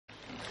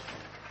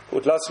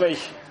Gut, lass mich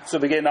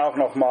zu Beginn auch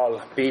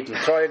nochmal beten.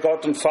 Treuer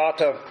Gott und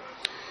Vater,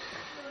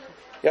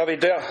 ja, wir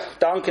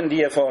danken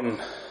dir von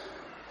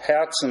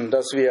Herzen,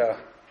 dass wir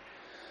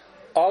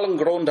allen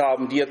Grund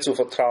haben, dir zu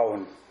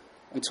vertrauen.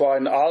 Und zwar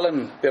in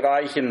allen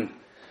Bereichen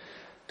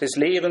des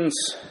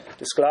Lebens,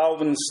 des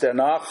Glaubens, der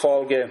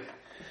Nachfolge.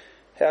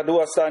 Herr,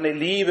 du hast deine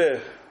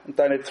Liebe und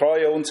deine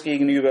Treue uns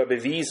gegenüber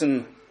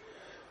bewiesen.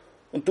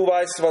 Und du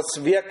weißt,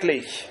 was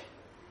wirklich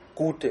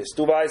gut ist.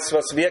 Du weißt,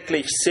 was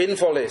wirklich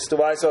sinnvoll ist. Du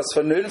weißt, was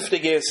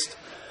vernünftig ist.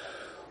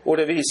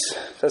 Oder wie es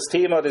das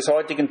Thema des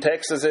heutigen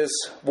Textes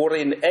ist,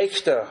 worin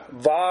echter,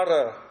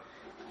 wahrer,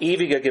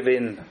 ewiger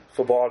Gewinn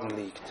verborgen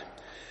liegt.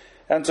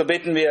 Herr, und so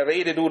bitten wir,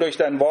 rede du durch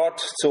dein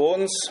Wort zu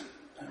uns.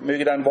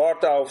 Möge dein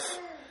Wort auf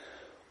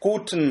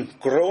guten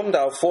Grund,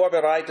 auf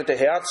vorbereitete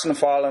Herzen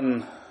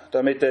fallen,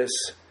 damit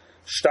es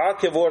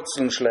starke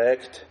Wurzeln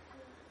schlägt,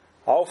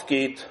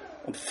 aufgeht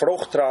und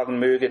Frucht tragen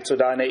möge zu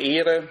deiner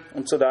Ehre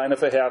und zu deiner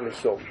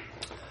Verherrlichung.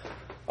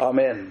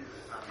 Amen.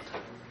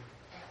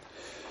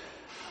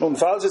 Nun,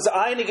 falls es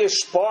einige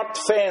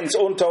Sportfans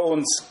unter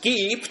uns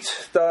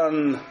gibt,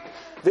 dann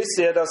wisst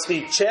ihr, dass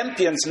die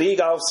Champions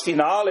League aufs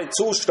Finale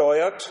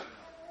zusteuert.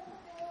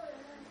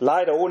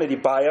 Leider ohne die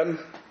Bayern.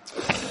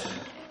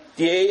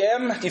 Die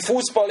EM, die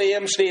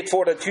Fußball-EM steht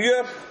vor der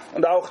Tür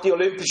und auch die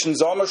Olympischen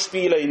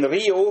Sommerspiele in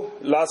Rio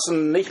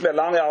lassen nicht mehr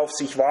lange auf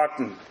sich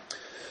warten.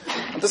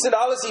 Und das sind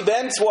alles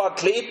Events, wo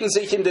Athleten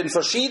sich in den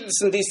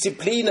verschiedensten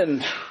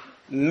Disziplinen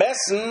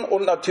messen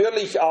und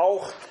natürlich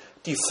auch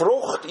die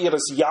Frucht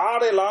ihres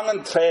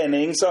jahrelangen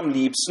Trainings am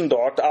liebsten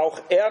dort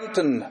auch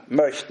ernten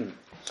möchten.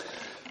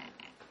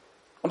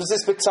 Und es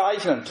ist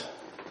bezeichnend,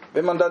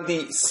 wenn man dann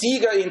die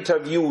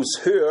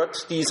Siegerinterviews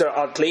hört dieser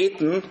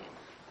Athleten,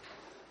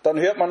 dann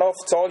hört man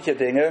oft solche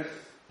Dinge.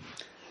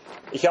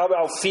 Ich habe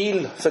auf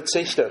viel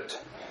verzichtet.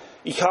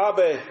 Ich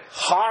habe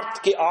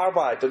hart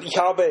gearbeitet. Ich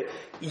habe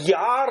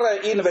Jahre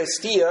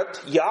investiert,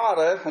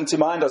 Jahre, und sie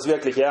meinen das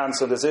wirklich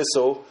ernst, und es ist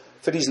so,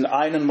 für diesen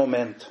einen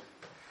Moment.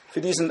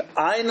 Für diesen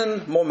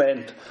einen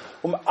Moment,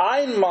 um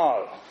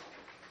einmal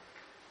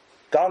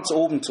ganz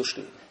oben zu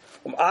stehen,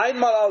 um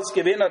einmal als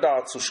Gewinner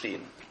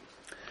dazustehen.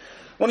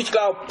 Und ich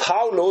glaube,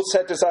 Paulus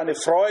hätte seine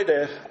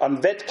Freude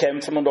an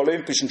Wettkämpfen und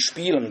Olympischen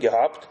Spielen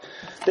gehabt,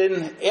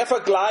 denn er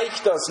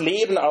vergleicht das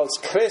Leben als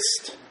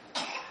Christ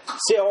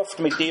sehr oft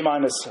mit dem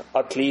eines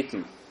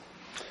Athleten.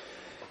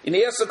 In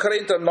 1.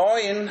 Korinther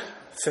 9,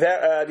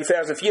 die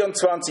Verse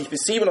 24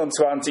 bis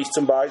 27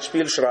 zum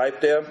Beispiel,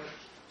 schreibt er: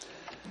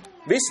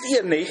 Wisst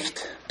ihr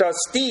nicht, dass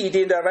die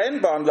in der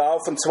Rennbahn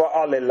laufen, zwar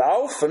alle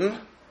laufen,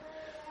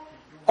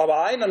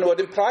 aber einer nur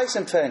den Preis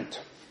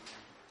empfängt?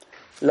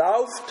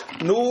 Lauft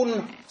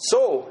nun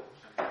so,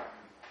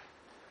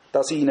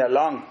 dass ihr ihn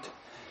erlangt.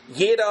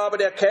 Jeder aber,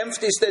 der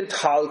kämpft, ist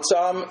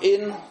enthaltsam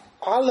in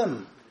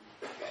allem.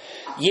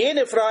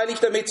 Jene freilich,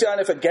 damit sie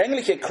eine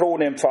vergängliche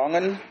Krone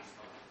empfangen,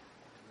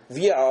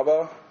 wir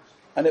aber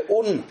eine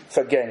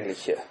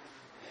unvergängliche.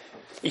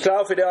 Ich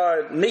laufe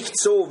da nicht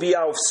so wie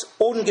aufs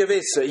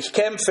Ungewisse. Ich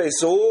kämpfe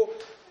so,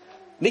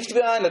 nicht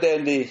wie einer, der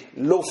in die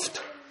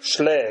Luft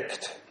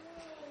schlägt,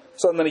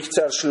 sondern ich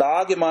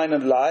zerschlage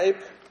meinen Leib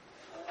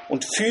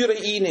und führe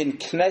ihn in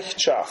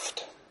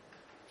Knechtschaft,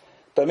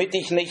 damit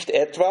ich nicht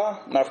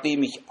etwa,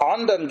 nachdem ich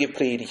anderen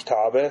gepredigt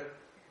habe,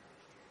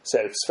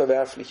 selbst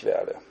verwerflich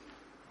werde.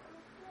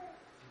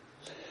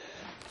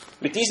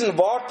 Mit diesen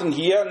Worten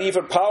hier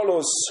liefert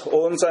Paulus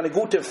uns eine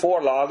gute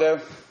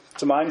Vorlage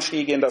zum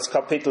Einstieg in das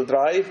Kapitel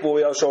 3, wo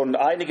wir schon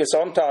einige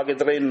Sonntage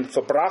drin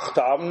verbracht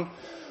haben,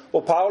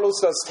 wo Paulus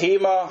das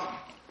Thema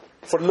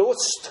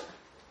Verlust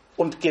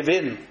und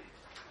Gewinn,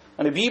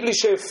 eine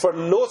biblische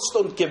Verlust-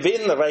 und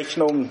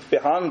Gewinnrechnung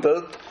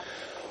behandelt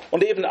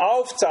und eben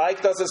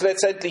aufzeigt, dass es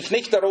letztendlich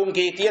nicht darum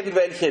geht,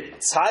 irgendwelche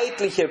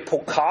zeitliche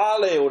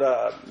Pokale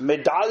oder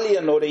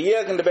Medaillen oder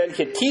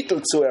irgendwelche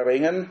Titel zu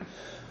erringen,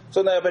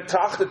 sondern er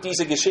betrachtet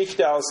diese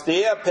Geschichte aus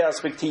der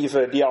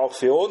Perspektive, die auch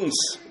für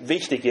uns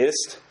wichtig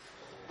ist,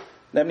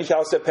 nämlich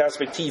aus der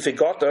Perspektive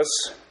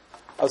Gottes,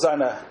 aus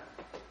einer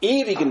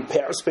ewigen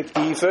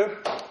Perspektive,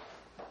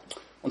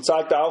 und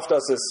zeigt auf,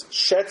 dass es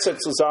Schätze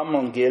zu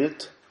sammeln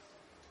gilt,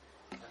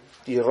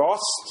 die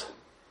Rost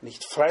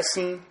nicht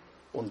fressen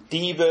und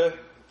Diebe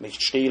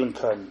nicht stehlen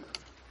können.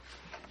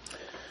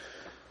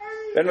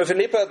 Wenn wir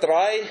Philipper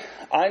 3,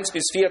 1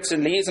 bis 14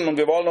 lesen, und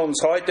wir wollen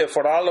uns heute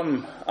vor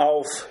allem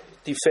auf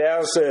die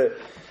Verse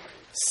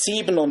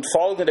 7 und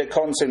folgende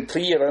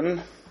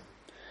konzentrieren,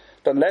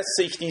 dann lässt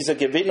sich diese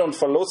Gewinn- und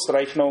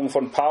Verlustrechnung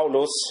von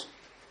Paulus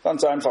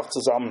ganz einfach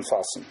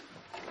zusammenfassen.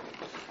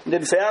 In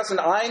den Versen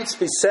 1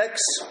 bis 6,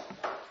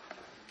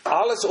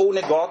 alles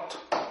ohne Gott,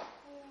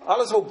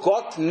 alles, wo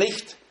Gott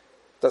nicht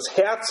das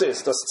Herz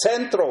ist, das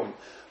Zentrum,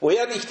 wo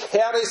er nicht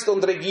Herr ist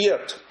und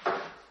regiert,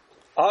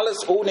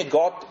 alles ohne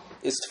Gott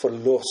ist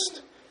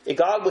Verlust.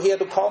 Egal woher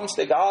du kommst,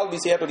 egal wie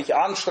sehr du dich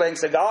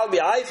anstrengst, egal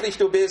wie eifrig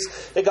du bist,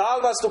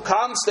 egal was du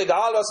kannst,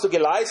 egal was du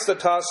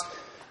geleistet hast,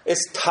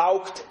 es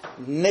taugt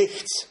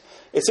nichts.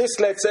 Es ist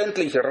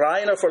letztendlich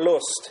reiner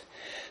Verlust.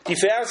 Die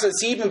Verse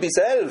 7 bis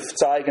 11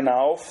 zeigen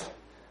auf,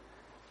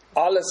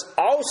 alles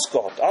aus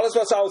Gott, alles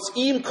was aus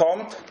ihm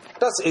kommt,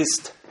 das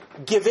ist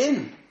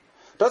Gewinn.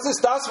 Das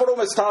ist das, worum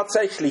es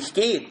tatsächlich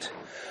geht.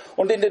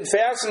 Und in den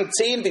Versen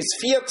 10 bis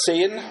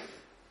 14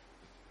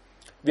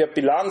 wird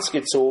Bilanz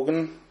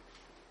gezogen,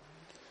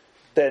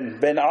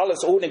 denn wenn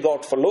alles ohne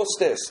Gott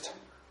Verlust ist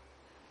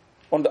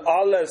und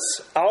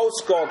alles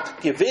aus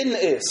Gott Gewinn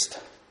ist,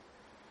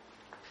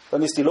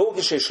 dann ist die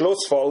logische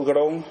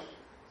Schlussfolgerung,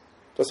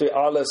 dass wir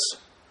alles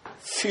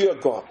für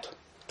Gott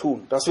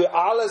tun, dass wir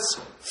alles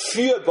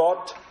für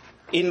Gott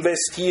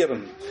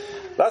investieren.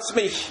 Lass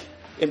mich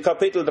im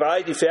Kapitel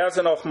 3 die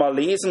Verse nochmal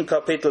lesen,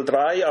 Kapitel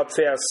 3 ab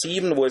Vers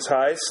 7, wo es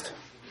heißt: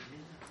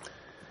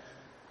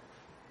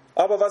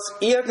 Aber was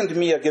irgend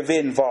mir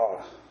Gewinn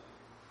war,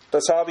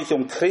 das habe ich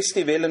um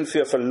Christi willen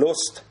für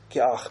Verlust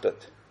geachtet.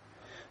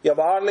 Ja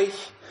wahrlich,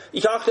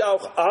 ich achte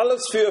auch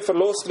alles für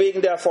Verlust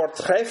wegen der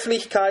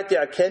Vortrefflichkeit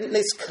der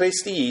Erkenntnis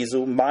Christi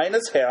Jesu,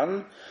 meines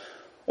Herrn,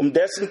 um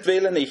dessen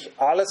Willen ich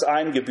alles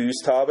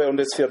eingebüßt habe und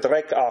es für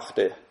Dreck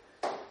achte,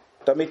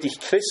 damit ich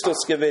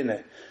Christus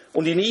gewinne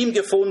und in ihm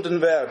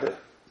gefunden werde,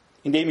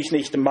 indem ich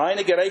nicht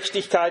meine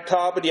Gerechtigkeit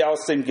habe, die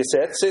aus dem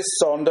Gesetz ist,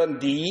 sondern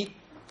die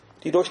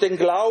durch den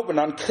Glauben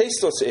an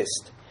Christus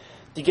ist,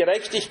 die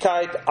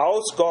Gerechtigkeit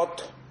aus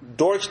Gott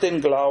durch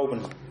den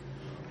Glauben,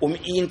 um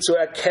ihn zu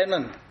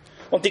erkennen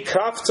und die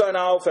Kraft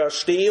seiner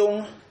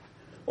Auferstehung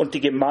und die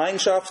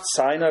Gemeinschaft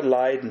seiner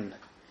Leiden,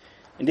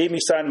 indem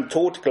ich seinem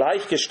Tod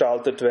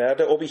gleichgestaltet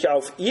werde, ob ich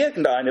auf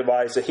irgendeine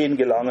Weise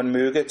hingelangen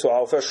möge zur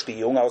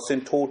Auferstehung aus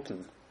den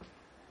Toten.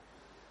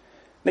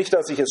 Nicht,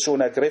 dass ich es schon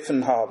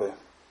ergriffen habe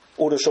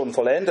oder schon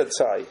vollendet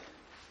sei.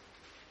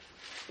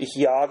 Ich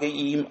jage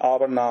ihm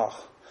aber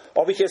nach.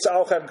 Ob ich es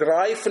auch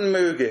ergreifen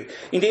möge,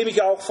 indem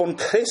ich auch von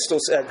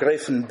Christus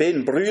ergriffen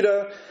bin.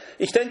 Brüder,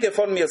 ich denke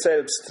von mir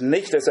selbst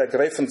nicht, es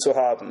ergriffen zu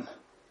haben.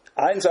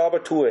 Eins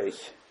aber tue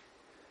ich,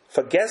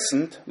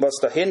 vergessend, was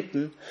da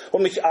hinten,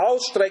 und mich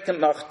ausstreckend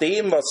nach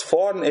dem, was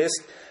vorn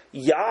ist,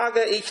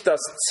 jage ich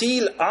das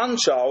Ziel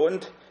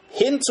anschauend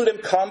hin zu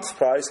dem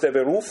Kampfpreis der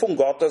Berufung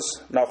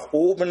Gottes nach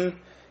oben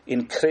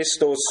in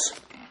Christus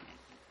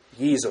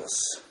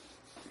Jesus.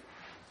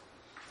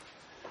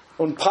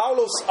 Und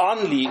Paulus'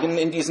 Anliegen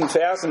in diesen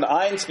Versen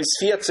 1 bis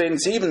 14,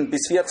 7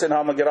 bis 14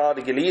 haben wir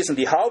gerade gelesen,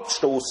 die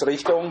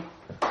Hauptstoßrichtung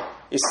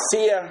ist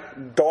sehr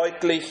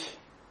deutlich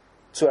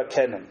zu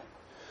erkennen.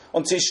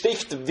 Und sie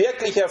sticht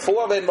wirklich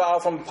hervor, wenn wir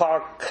auf ein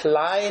paar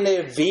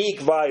kleine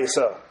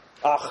Wegweiser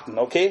achten,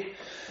 okay?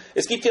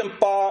 Es gibt hier ein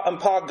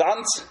paar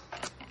ganz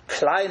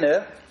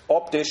kleine,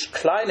 optisch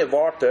kleine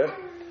Worte,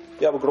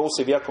 die aber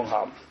große Wirkung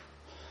haben.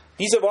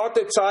 Diese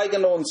Worte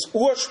zeigen uns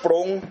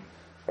Ursprung,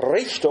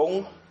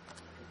 Richtung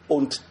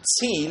und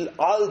Ziel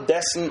all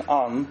dessen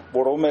an,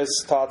 worum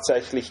es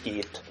tatsächlich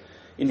geht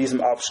in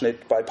diesem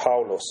Abschnitt bei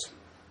Paulus.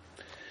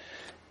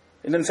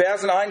 In den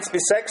Versen 1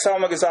 bis 6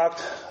 haben wir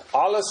gesagt,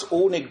 alles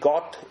ohne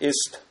Gott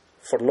ist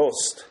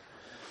Verlust.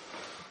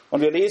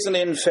 Und wir lesen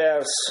in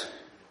Vers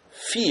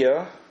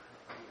 4,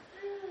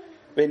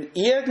 wenn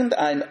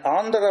irgendein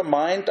anderer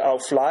meint,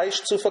 auf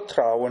Fleisch zu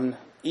vertrauen,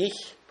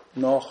 ich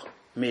noch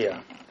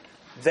mehr.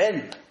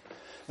 Wenn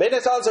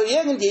es also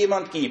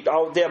irgendjemand gibt,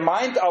 der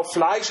meint, auf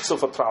Fleisch zu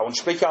vertrauen,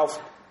 sprich auf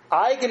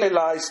eigene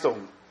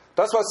Leistung,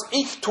 das, was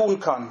ich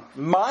tun kann,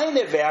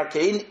 meine Werke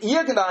in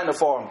irgendeiner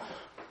Form,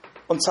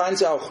 und seien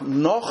sie auch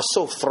noch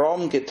so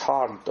fromm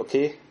getarnt,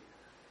 okay?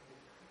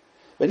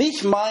 Wenn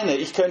ich meine,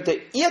 ich könnte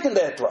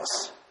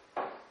irgendetwas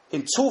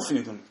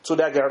hinzufügen zu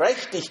der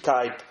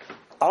Gerechtigkeit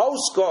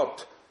aus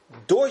Gott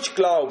durch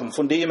Glauben,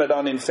 von dem er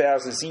dann in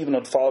Verse 7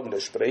 und folgende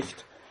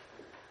spricht,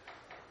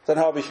 dann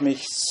habe ich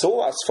mich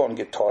sowas von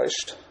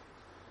getäuscht,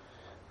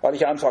 weil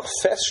ich einfach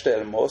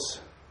feststellen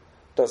muss,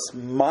 dass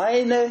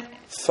meine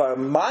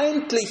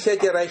vermeintliche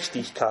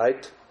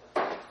Gerechtigkeit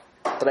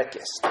Dreck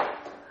ist.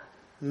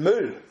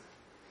 Müll.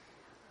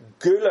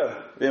 Gülle,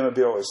 wie man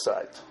bei uns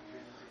sagt.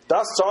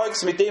 Das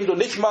Zeugs, mit dem du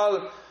nicht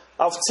mal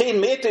auf 10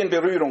 Meter in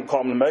Berührung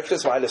kommen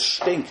möchtest, weil es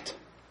stinkt.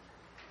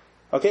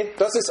 Okay?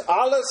 Das ist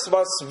alles,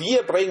 was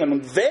wir bringen.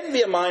 Und wenn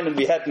wir meinen,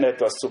 wir hätten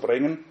etwas zu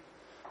bringen,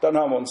 dann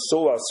haben wir uns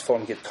sowas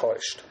von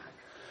getäuscht.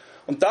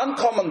 Und dann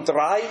kommen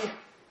 3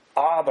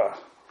 Aber.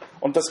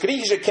 Und das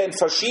Griechische kennt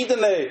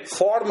verschiedene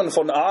Formen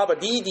von Aber.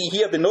 Die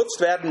hier benutzt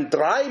werden,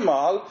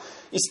 3-mal,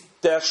 ist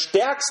der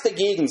stärkste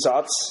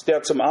Gegensatz,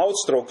 der zum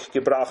Ausdruck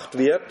gebracht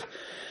wird.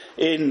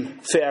 In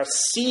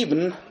Vers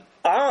 7,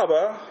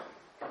 aber,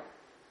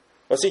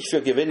 was ich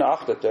für Gewinn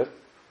achtete,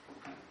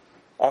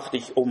 achte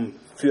ich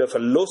für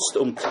Verlust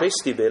um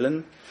Christi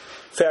willen.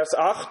 Vers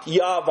 8,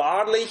 ja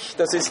wahrlich,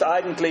 das ist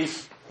eigentlich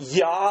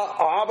ja,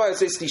 aber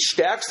es ist die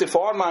stärkste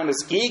Form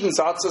eines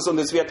Gegensatzes und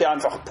es wird ja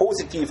einfach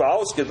positiv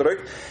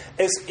ausgedrückt.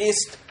 Es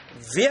ist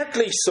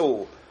wirklich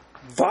so,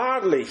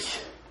 wahrlich,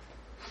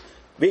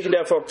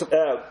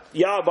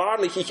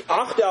 wahrlich, ich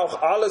achte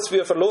auch alles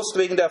für Verlust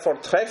wegen der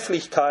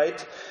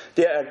Vortrefflichkeit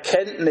der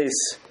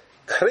Erkenntnis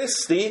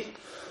Christi.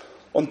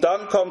 Und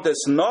dann kommt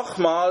es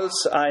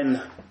nochmals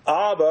ein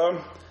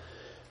Aber,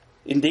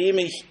 indem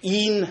ich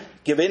ihn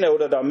gewinne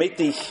oder damit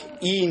ich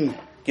ihn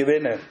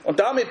gewinne. Und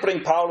damit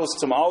bringt Paulus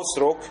zum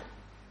Ausdruck,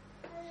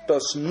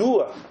 dass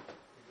nur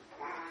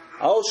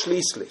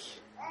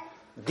ausschließlich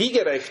die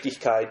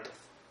Gerechtigkeit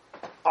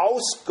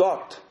aus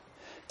Gott,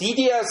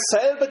 die er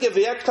selber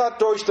gewirkt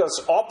hat durch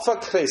das Opfer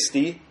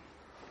Christi,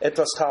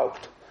 etwas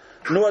taugt.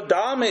 Nur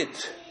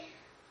damit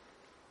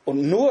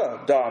und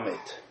nur damit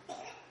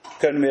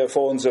können wir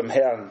vor unserem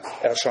Herrn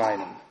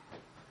erscheinen.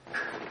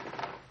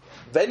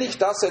 Wenn ich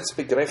das jetzt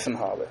begriffen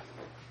habe,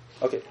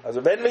 okay,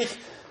 also wenn ich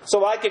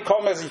so weit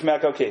gekommen bin, dass ich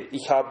merke, okay,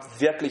 ich habe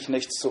wirklich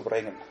nichts zu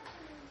bringen.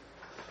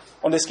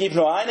 Und es gibt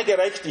nur eine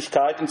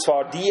Gerechtigkeit, und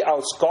zwar die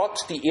aus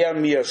Gott, die er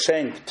mir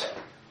schenkt.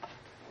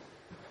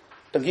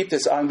 Dann gibt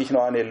es eigentlich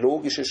nur eine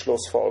logische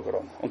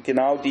Schlussfolgerung. Und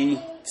genau die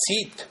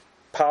zieht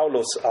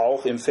Paulus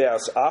auch im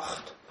Vers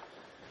 8,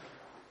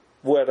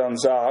 wo er dann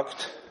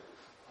sagt,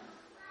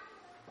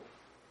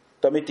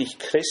 damit ich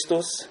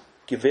Christus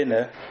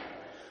gewinne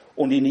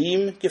und in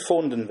ihm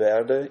gefunden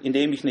werde,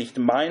 indem ich nicht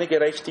meine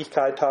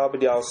Gerechtigkeit habe,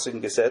 die aus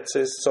dem Gesetz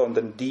ist,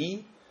 sondern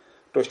die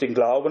durch den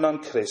Glauben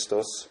an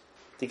Christus,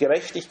 die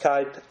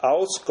Gerechtigkeit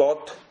aus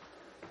Gott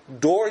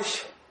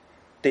durch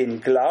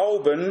den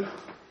Glauben,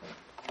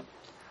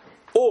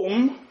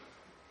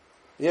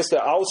 hier ist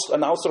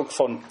ein Ausdruck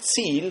von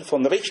Ziel,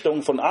 von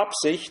Richtung, von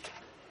Absicht,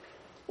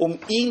 um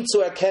ihn zu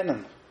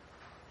erkennen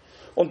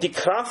und die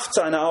Kraft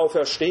seiner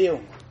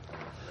Auferstehung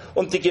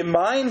und die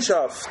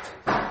Gemeinschaft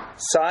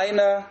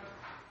seiner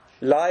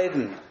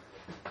Leiden.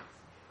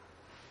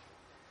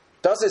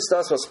 Das ist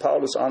das, was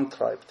Paulus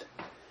antreibt.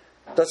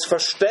 Das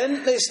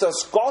Verständnis,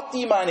 dass Gott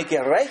ihm eine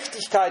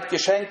Gerechtigkeit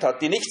geschenkt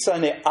hat, die nicht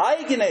seine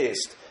eigene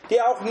ist, die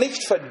er auch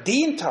nicht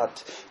verdient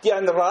hat, die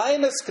ein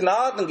reines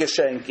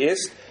Gnadengeschenk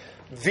ist,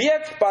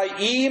 wirkt bei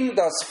ihm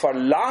das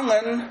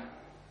Verlangen,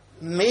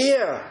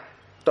 mehr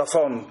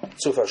davon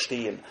zu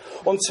verstehen.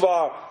 Und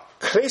zwar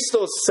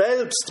Christus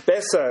selbst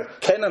besser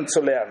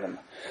kennenzulernen.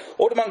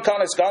 Oder man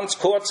kann es ganz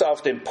kurz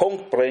auf den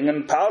Punkt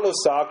bringen.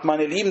 Paulus sagt,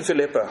 meine lieben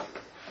Philipper,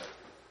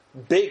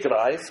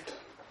 begreift,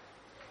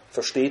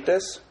 versteht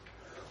es,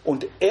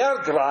 und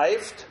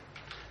ergreift,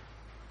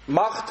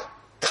 macht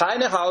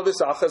keine halbe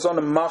Sache,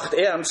 sondern macht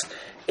ernst.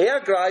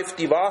 Ergreift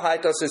die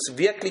Wahrheit, dass es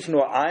wirklich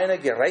nur eine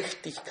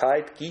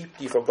Gerechtigkeit gibt,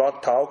 die vor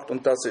Gott taugt,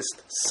 und das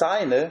ist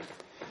seine,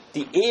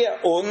 die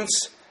er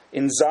uns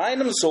in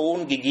seinem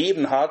Sohn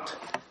gegeben hat,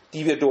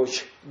 die wir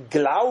durch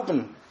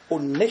Glauben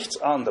und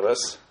nichts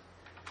anderes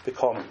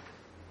bekommen.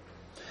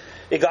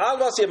 Egal,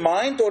 was ihr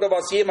meint oder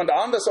was jemand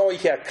anderes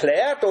euch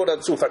erklärt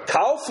oder zu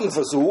verkaufen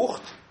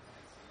versucht,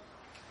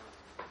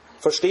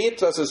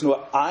 versteht, dass es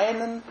nur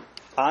einen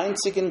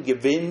einzigen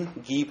Gewinn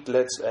gibt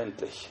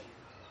letztendlich.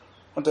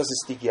 Und das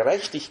ist die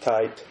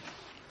Gerechtigkeit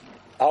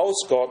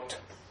aus Gott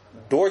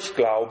durch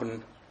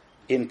Glauben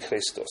in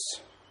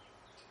Christus.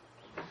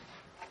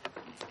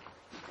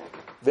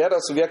 Wer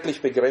das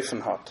wirklich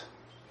begriffen hat,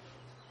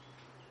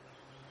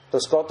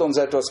 dass Gott uns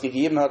etwas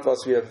gegeben hat,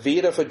 was wir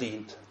weder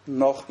verdient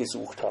noch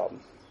gesucht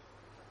haben.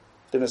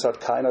 Denn es hat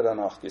keiner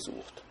danach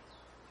gesucht.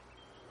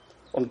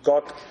 Und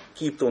Gott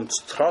gibt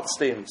uns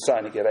trotzdem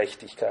seine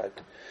Gerechtigkeit.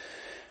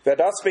 Wer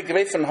das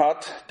begriffen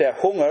hat,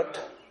 der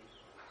hungert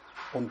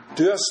und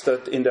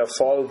dürstet in der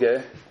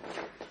Folge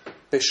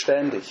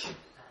beständig,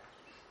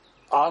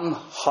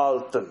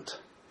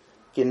 anhaltend,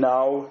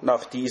 genau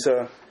nach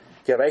dieser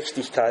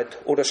Gerechtigkeit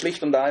oder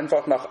schlicht und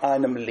einfach nach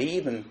einem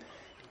Leben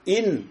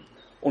in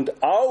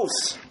und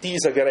aus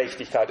dieser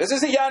Gerechtigkeit. Es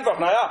ist nicht einfach,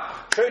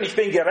 schön, ich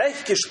bin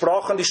gerecht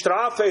gesprochen, die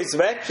Strafe ist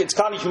weg, jetzt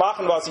kann ich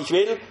machen, was ich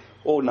will.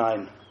 Oh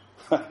nein.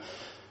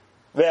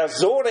 Wer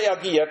so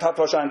reagiert, hat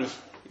wahrscheinlich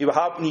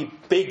überhaupt nie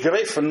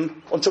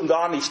begriffen und schon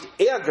gar nicht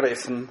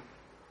ergriffen,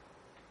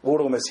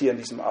 worum es hier in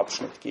diesem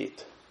Abschnitt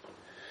geht.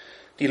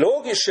 Die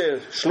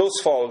logische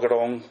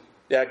Schlussfolgerung,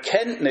 der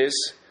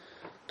Erkenntnis,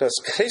 dass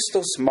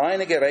Christus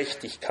meine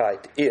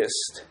Gerechtigkeit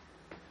ist,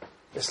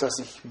 dass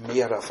ich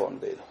mehr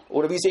davon will.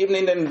 Oder wie es eben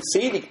in den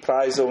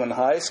Seligpreisungen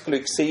heißt,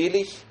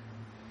 glückselig,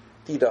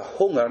 die da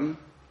hungern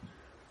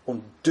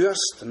und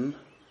dürsten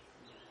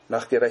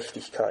nach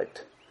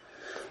Gerechtigkeit.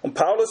 Und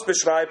Paulus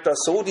beschreibt das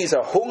so,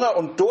 dieser Hunger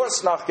und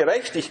Durst nach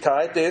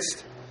Gerechtigkeit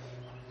ist,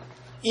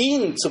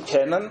 ihn zu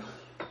kennen,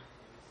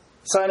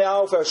 seine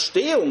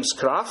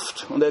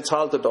Auferstehungskraft, und jetzt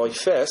haltet euch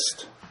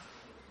fest,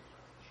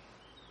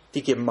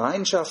 die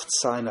Gemeinschaft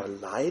seiner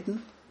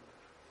Leiden.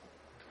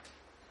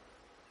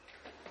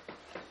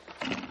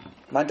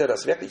 Meint er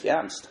das wirklich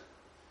ernst?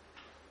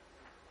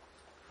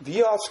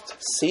 Wie oft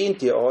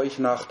sehnt ihr euch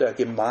nach der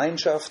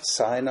Gemeinschaft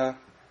seiner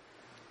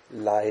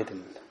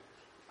Leiden?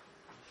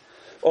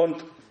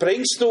 Und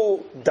bringst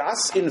du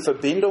das in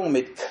Verbindung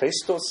mit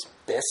Christus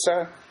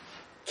besser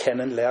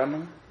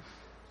kennenlernen?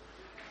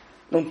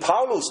 Nun,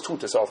 Paulus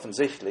tut es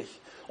offensichtlich.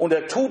 Und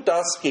er tut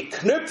das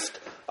geknüpft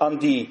an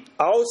die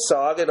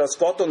Aussage, dass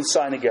Gott uns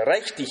seine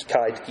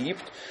Gerechtigkeit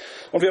gibt.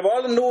 Und wir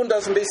wollen nun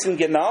das ein bisschen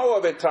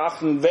genauer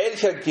betrachten,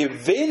 welcher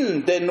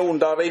Gewinn denn nun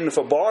darin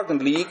verborgen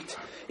liegt,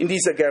 in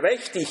dieser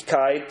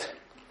Gerechtigkeit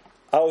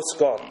aus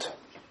Gott.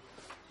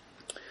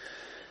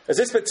 Es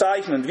ist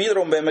bezeichnend,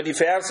 wiederum, wenn wir die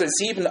Verse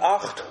 7,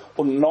 8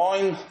 und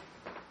 9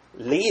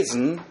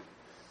 lesen,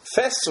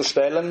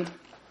 festzustellen,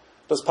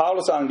 dass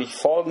Paulus eigentlich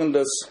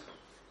Folgendes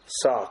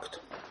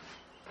sagt.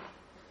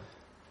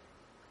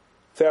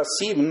 Vers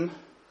 7,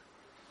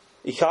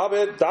 ich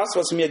habe das,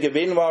 was mir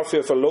Gewinn war,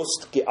 für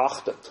Verlust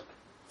geachtet.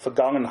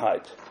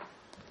 Vergangenheit.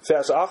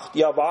 Vers 8,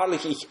 ja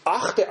wahrlich, ich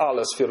achte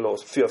alles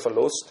für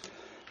Verlust.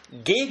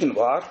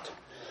 Gegenwart.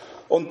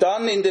 Und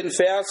dann in den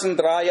Versen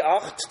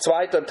 3,8,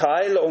 zweiter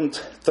Teil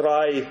und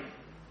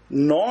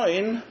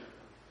 3,9,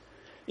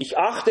 ich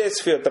achte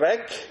es für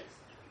Dreck,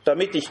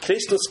 damit ich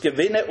Christus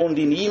gewinne und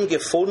in ihm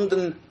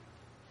gefunden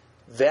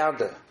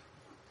werde.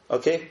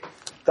 Okay?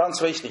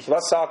 Ganz wichtig.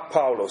 Was sagt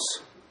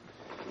Paulus?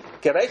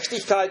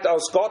 Gerechtigkeit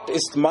aus Gott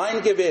ist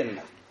mein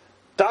Gewinn.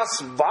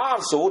 Das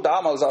war so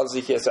damals, als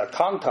ich es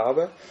erkannt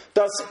habe.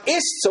 Das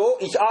ist so.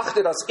 Ich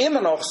achte das immer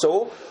noch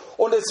so.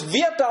 Und es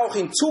wird auch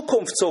in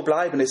Zukunft so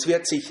bleiben. Es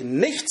wird sich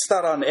nichts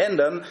daran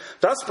ändern.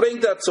 Das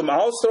bringt er zum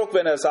Ausdruck,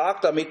 wenn er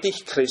sagt, damit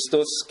ich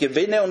Christus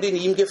gewinne und in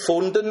ihm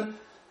gefunden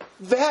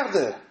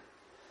werde.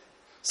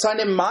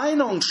 Seine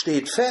Meinung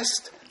steht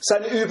fest.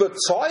 Seine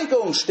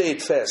Überzeugung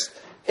steht fest.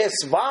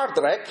 Es war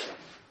Dreck.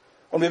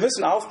 Und wir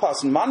müssen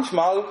aufpassen.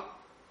 Manchmal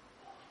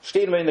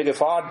stehen wir in der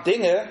Gefahr,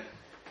 Dinge,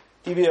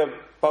 die wir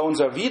bei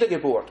unserer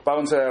Wiedergeburt, bei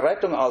unserer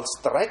Rettung als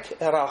Dreck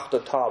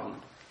erachtet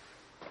haben,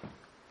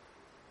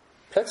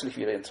 plötzlich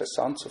wieder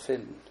interessant zu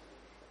finden.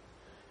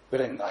 Wir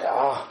denken,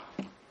 naja,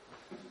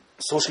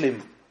 so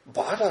schlimm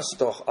war das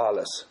doch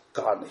alles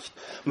gar nicht.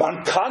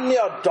 Man kann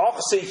ja doch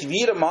sich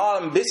wieder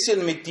mal ein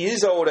bisschen mit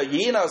dieser oder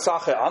jener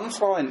Sache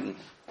anfreunden.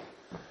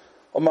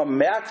 Und man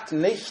merkt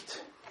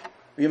nicht,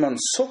 wie man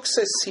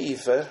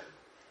sukzessive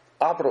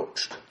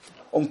abrutscht.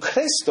 Und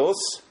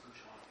Christus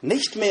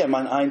nicht mehr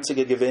mein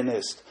einziger Gewinn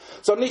ist,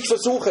 sondern ich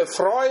versuche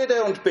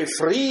Freude und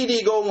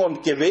Befriedigung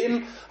und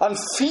Gewinn an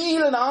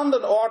vielen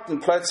anderen Orten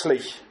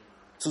plötzlich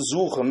zu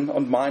suchen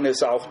und meine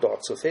es auch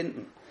dort zu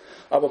finden.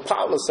 Aber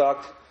Paulus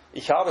sagt,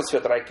 ich habe es für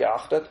Dreck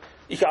geachtet,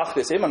 ich achte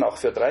es immer noch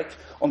für Dreck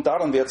und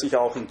daran wird sich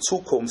auch in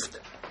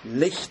Zukunft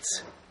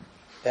nichts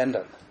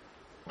ändern.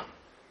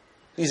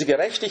 Diese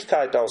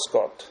Gerechtigkeit aus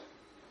Gott,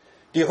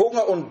 die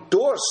Hunger und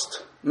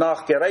Durst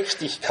nach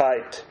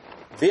Gerechtigkeit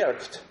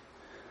wirkt,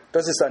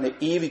 das ist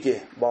eine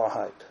ewige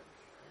Wahrheit.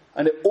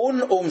 Eine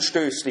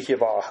unumstößliche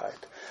Wahrheit.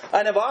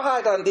 Eine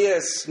Wahrheit, an der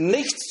es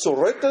nichts zu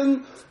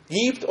rütteln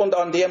gibt und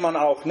an der man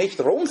auch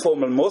nicht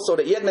rumfummeln muss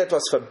oder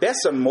irgendetwas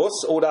verbessern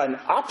muss oder ein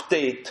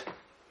Update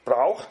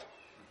braucht.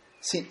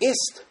 Sie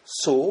ist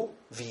so,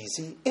 wie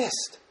sie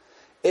ist.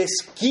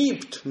 Es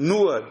gibt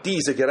nur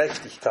diese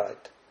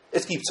Gerechtigkeit.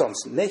 Es gibt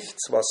sonst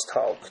nichts, was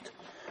taugt.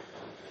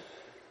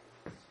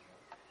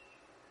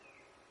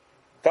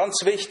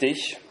 Ganz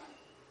wichtig,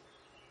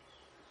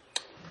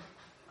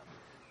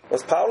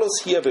 was Paulus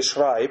hier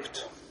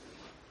beschreibt,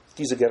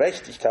 diese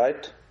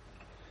Gerechtigkeit,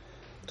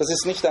 das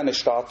ist nicht eine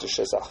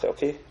statische Sache,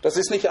 okay? Das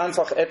ist nicht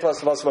einfach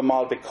etwas, was wir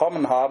mal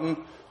bekommen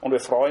haben und wir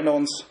freuen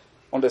uns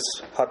und es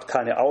hat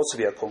keine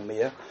Auswirkung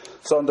mehr,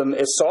 sondern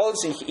es soll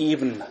sich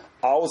eben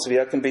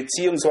auswirken,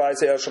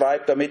 beziehungsweise er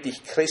schreibt, damit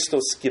ich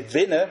Christus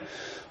gewinne.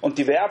 Und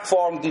die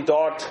Verbform, die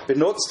dort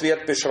benutzt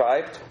wird,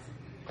 beschreibt,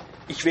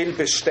 ich will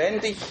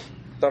beständig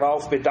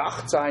darauf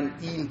bedacht sein,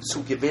 ihn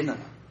zu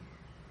gewinnen.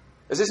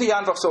 Es ist nicht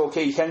einfach so,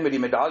 okay, ich hänge mir die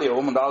Medaille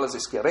um und alles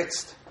ist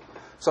geritzt,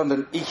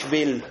 sondern ich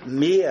will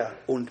mehr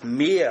und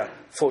mehr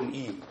von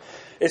ihm.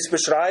 Es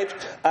beschreibt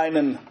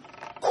einen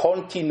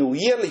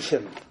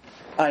kontinuierlichen,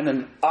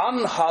 einen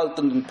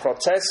anhaltenden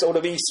Prozess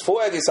oder wie ich es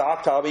vorher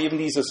gesagt habe, eben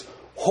dieses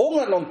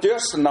Hungern und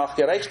Dürsten nach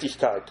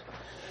Gerechtigkeit.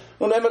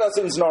 Und wenn wir das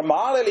ins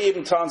normale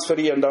Leben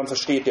transferieren, dann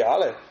versteht ihr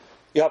alle.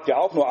 Ihr habt ja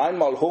auch nur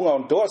einmal Hunger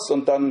und Durst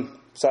und dann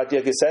seid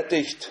ihr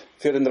gesättigt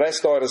für den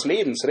Rest eures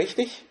Lebens,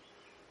 richtig?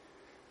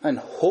 Ein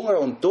Hunger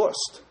und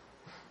Durst,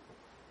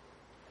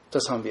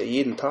 das haben wir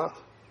jeden Tag.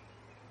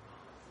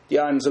 Die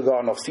einen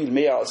sogar noch viel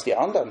mehr als die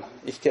anderen.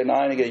 Ich kenne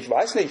einige, ich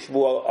weiß nicht,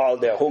 wo all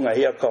der Hunger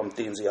herkommt,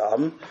 den sie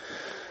haben.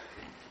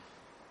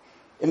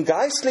 Im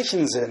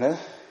geistlichen Sinne,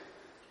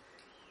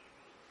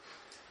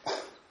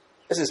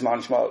 es ist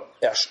manchmal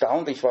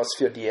erstaunlich, was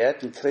für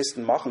Diäten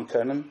Christen machen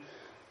können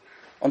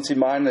und sie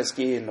meinen, es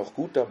gehe ihnen noch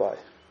gut dabei.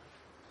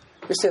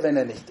 Wisst ihr, wenn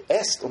ihr nicht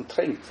esst und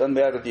trinkt, dann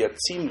werdet ihr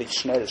ziemlich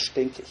schnell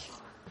stinkig.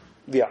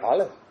 Wir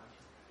alle.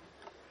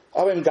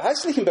 Aber im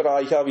geistlichen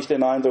Bereich habe ich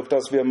den Eindruck,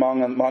 dass wir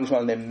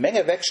manchmal eine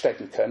Menge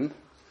wegstecken können.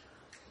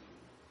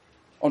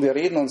 Und wir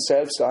reden uns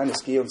selbst ein,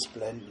 es gehe uns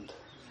blendend.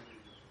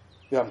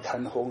 Wir haben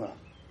keinen Hunger,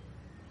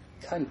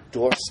 keinen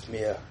Durst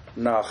mehr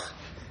nach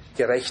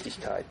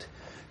Gerechtigkeit.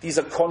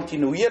 Dieser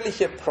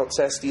kontinuierliche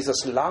Prozess,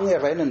 dieses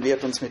lange Rennen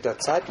wird uns mit der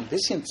Zeit ein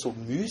bisschen zu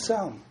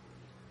mühsam,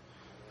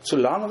 zu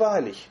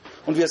langweilig.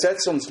 Und wir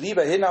setzen uns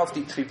lieber hin auf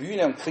die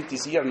Tribüne und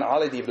kritisieren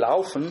alle, die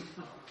laufen,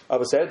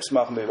 aber selbst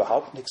machen wir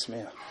überhaupt nichts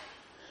mehr.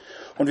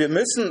 Und wir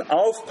müssen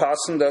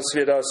aufpassen, dass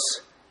wir das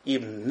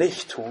eben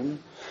nicht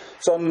tun,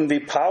 sondern wie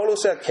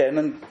Paulus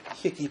erkennen,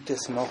 hier gibt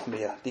es noch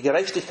mehr. Die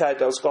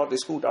Gerechtigkeit aus Gott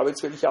ist gut, aber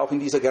jetzt will ich auch in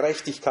dieser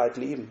Gerechtigkeit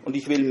leben. Und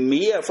ich will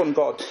mehr von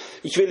Gott.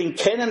 Ich will ihn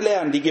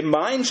kennenlernen, die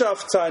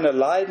Gemeinschaft seiner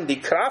Leiden,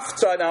 die Kraft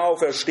seiner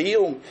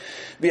Auferstehung,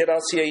 wie er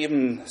das hier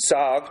eben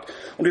sagt.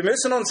 Und wir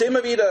müssen uns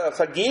immer wieder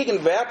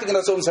vergegenwärtigen,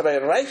 dass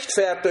unsere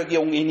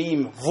Rechtfertigung in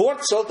ihm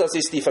wurzelt, das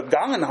ist die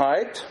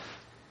Vergangenheit.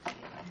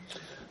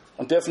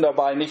 Und dürfen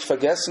dabei nicht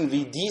vergessen,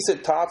 wie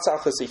diese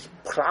Tatsache sich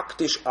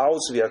praktisch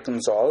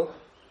auswirken soll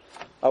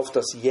auf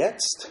das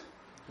Jetzt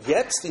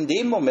in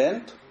dem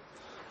Moment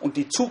und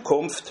die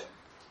Zukunft,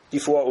 die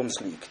vor uns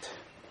liegt.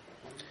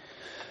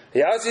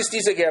 Ja, es ist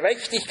diese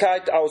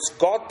Gerechtigkeit aus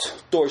Gott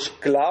durch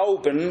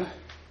Glauben,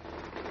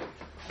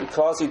 die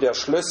quasi der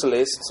Schlüssel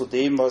ist zu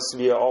dem, was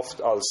wir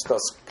oft als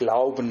das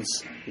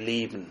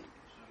Glaubensleben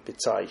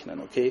bezeichnen,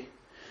 okay?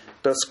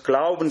 Das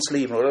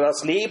Glaubensleben oder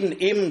das Leben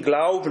im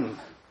Glauben.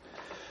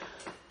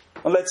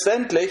 Und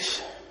letztendlich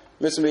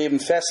müssen wir eben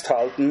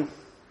festhalten,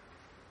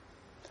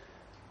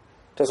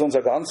 dass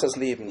unser ganzes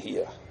Leben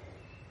hier,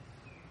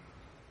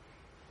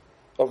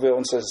 ob wir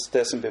uns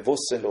dessen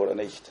bewusst sind oder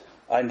nicht,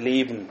 ein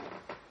Leben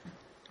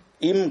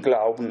im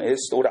Glauben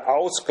ist oder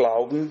aus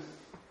Glauben,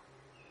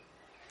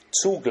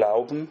 zu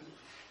Glauben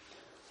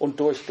und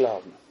durch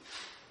Glauben.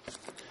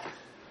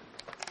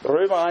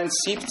 Römer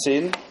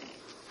 1,17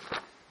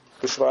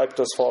 beschreibt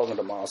das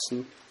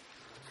folgendermaßen.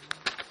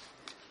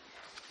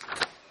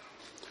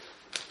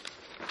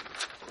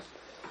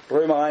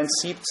 Römer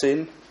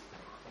 1,17.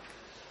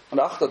 Und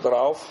achtet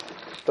darauf,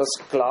 dass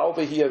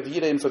Glaube hier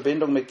wieder in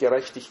Verbindung mit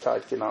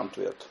Gerechtigkeit genannt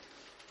wird.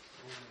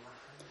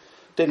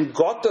 Denn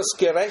Gottes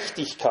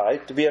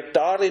Gerechtigkeit wird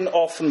darin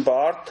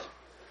offenbart,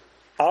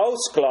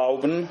 aus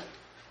Glauben,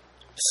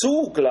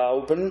 zu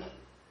Glauben,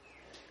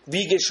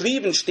 wie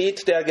geschrieben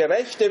steht, der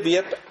Gerechte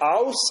wird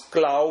aus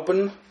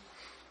Glauben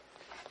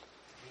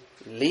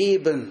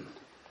leben.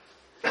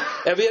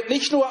 Er wird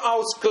nicht nur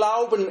aus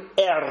Glauben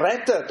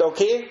errettet,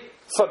 okay?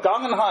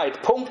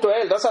 Vergangenheit,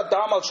 punktuell, das hat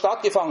damals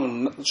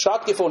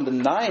stattgefunden.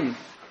 Nein,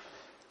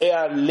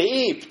 er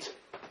lebt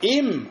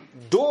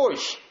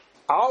durch,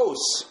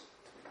 aus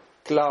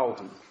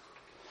Glauben.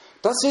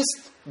 Das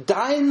ist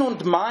dein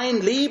und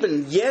mein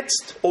Leben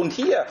jetzt und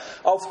hier,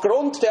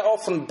 aufgrund der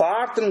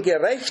offenbarten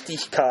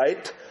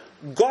Gerechtigkeit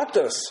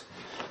Gottes.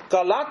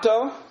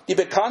 Galater, die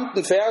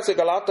bekannten Verse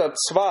Galater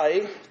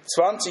 2,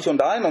 20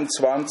 und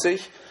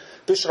 21,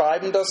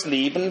 beschreiben das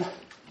Leben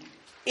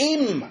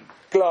im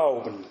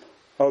Glauben.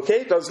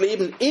 Okay, das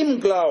Leben im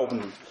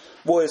Glauben,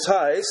 wo es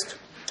heißt,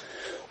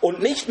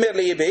 und nicht mehr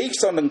lebe ich,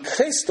 sondern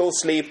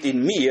Christus lebt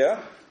in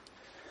mir.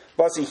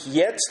 Was ich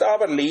jetzt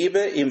aber lebe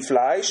im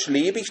Fleisch,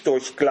 lebe ich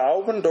durch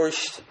Glauben,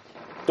 durch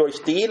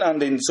den an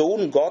den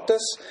Sohn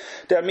Gottes,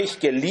 der mich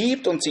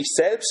geliebt und sich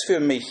selbst für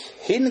mich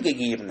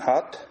hingegeben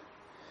hat.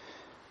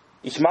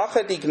 Ich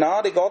mache die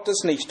Gnade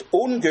Gottes nicht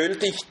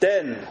ungültig,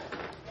 denn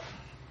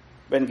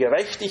wenn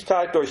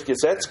Gerechtigkeit durch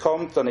Gesetz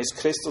kommt, dann ist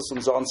Christus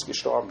umsonst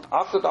gestorben.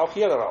 Achtet auch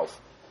hier darauf.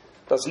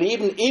 Das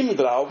Leben im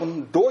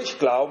Glauben, durch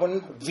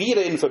Glauben,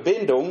 wieder in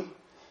Verbindung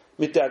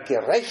mit der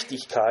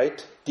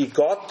Gerechtigkeit, die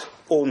Gott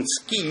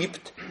uns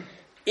gibt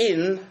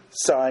in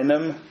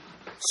seinem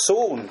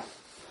Sohn.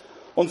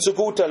 Und zu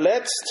guter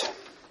Letzt,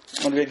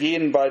 und wir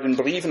gehen bei den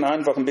Briefen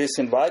einfach ein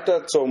bisschen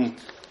weiter zum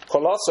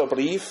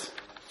Kolosserbrief,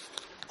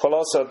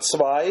 Kolosser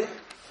 2,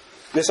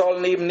 wir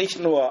sollen eben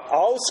nicht nur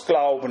aus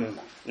Glauben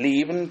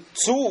leben,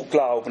 zu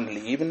Glauben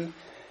leben,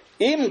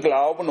 im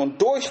Glauben und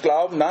durch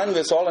Glauben, nein,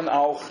 wir sollen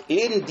auch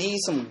in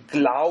diesem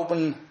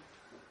Glauben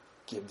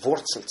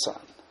gewurzelt sein.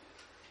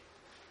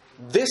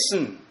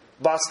 Wissen,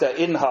 was der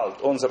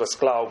Inhalt unseres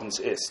Glaubens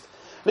ist.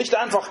 Nicht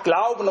einfach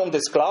glauben um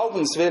des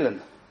Glaubens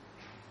willen.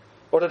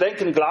 Oder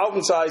denken,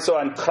 Glauben sei so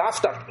ein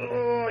Kraftakt.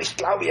 Ich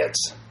glaube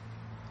jetzt.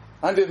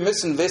 Nein, wir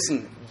müssen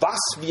wissen, was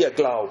wir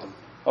glauben.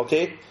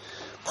 Okay?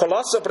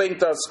 Kolosser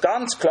bringt das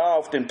ganz klar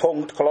auf den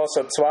Punkt.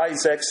 Kolosser 2,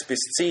 6 bis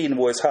 10,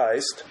 wo es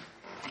heißt,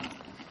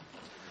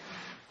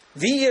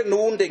 wie ihr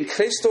nun den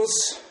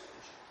Christus,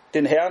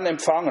 den Herrn,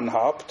 empfangen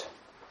habt,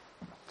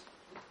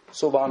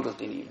 so wandelt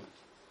in ihm.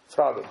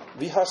 Frage,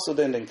 wie hast du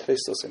denn den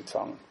Christus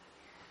empfangen?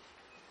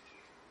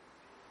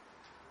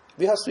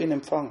 Wie hast du ihn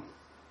empfangen?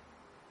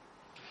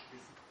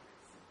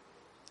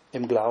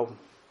 Im Glauben.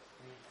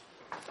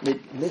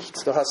 Mit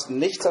nichts. Du hast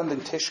nichts an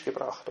den Tisch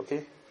gebracht,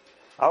 okay?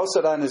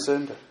 Außer deine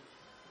Sünde.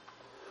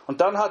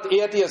 Und dann hat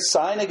er dir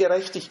seine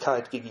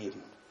Gerechtigkeit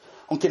gegeben.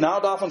 Und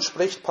genau davon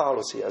spricht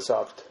Paulus hier. Er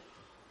sagt,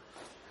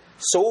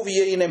 so wie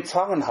ihr ihn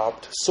empfangen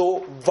habt,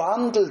 so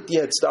wandelt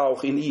jetzt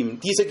auch in ihm.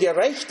 Diese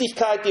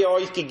Gerechtigkeit, die er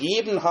euch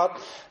gegeben hat,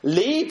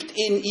 lebt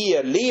in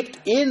ihr,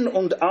 lebt in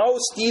und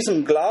aus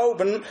diesem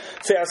Glauben.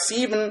 Vers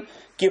 7,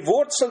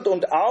 gewurzelt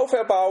und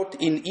auferbaut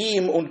in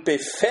ihm und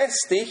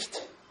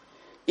befestigt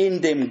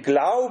in dem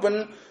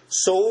Glauben,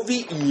 so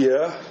wie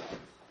ihr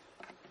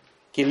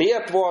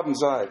gelehrt worden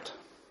seid.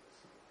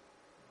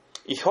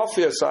 Ich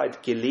hoffe, ihr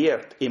seid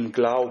gelehrt im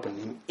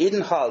Glauben, im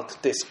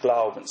Inhalt des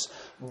Glaubens,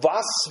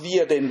 was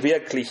wir denn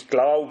wirklich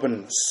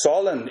glauben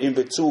sollen in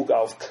Bezug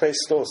auf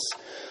Christus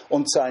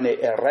und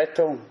seine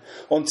Errettung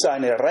und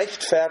seine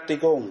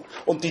Rechtfertigung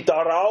und die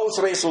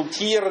daraus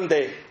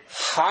resultierende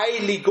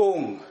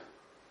Heiligung,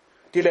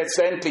 die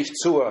letztendlich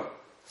zur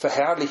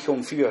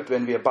Verherrlichung führt,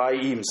 wenn wir bei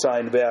ihm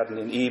sein werden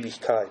in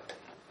Ewigkeit.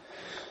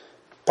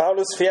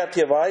 Paulus fährt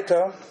hier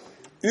weiter,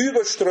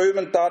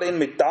 überströmend darin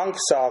mit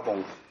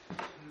Danksagung.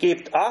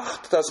 Gebt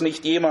Acht, dass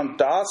nicht jemand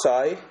da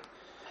sei,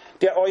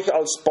 der euch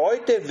als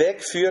Beute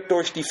wegführt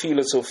durch die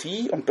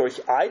Philosophie und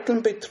durch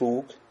eitlen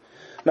Betrug,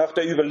 nach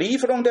der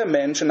Überlieferung der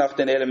Menschen, nach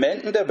den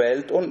Elementen der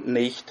Welt und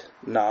nicht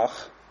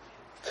nach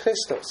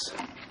Christus.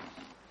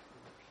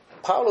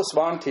 Paulus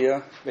warnt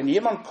hier, wenn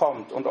jemand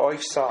kommt und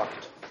euch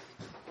sagt,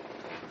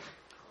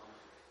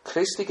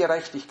 Christi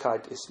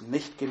Gerechtigkeit ist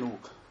nicht genug,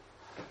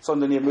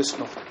 sondern ihr müsst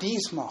noch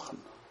dies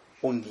machen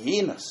und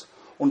jenes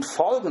und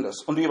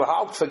Folgendes und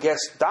überhaupt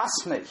vergesst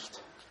das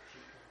nicht.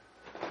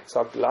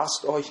 Sagt,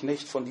 lasst euch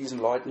nicht von diesen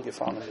Leuten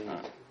gefangen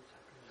nehmen.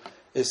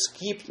 Es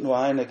gibt nur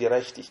eine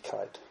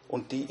Gerechtigkeit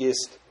und die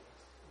ist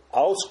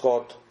aus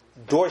Gott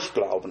durch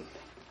Glauben.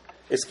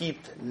 Es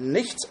gibt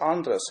nichts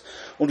anderes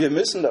und wir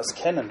müssen das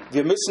kennen.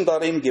 Wir müssen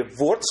darin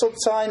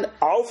gewurzelt sein,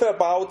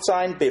 auferbaut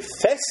sein,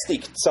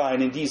 befestigt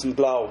sein in diesem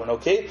Glauben,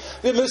 okay?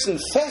 Wir müssen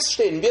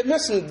feststehen, wir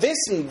müssen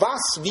wissen,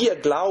 was wir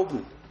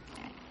glauben.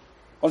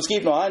 Und es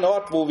gibt nur einen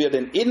Ort, wo wir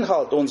den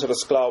Inhalt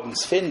unseres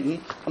Glaubens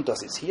finden, und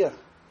das ist hier.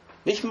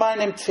 Nicht mein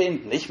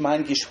Empfinden, nicht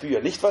mein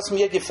Gespür, nicht was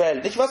mir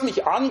gefällt, nicht was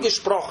mich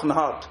angesprochen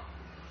hat.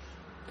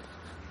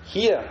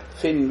 Hier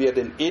finden wir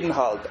den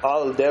Inhalt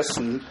all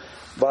dessen,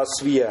 was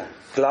wir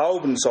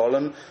glauben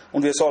sollen.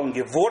 Und wir sollen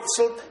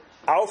gewurzelt,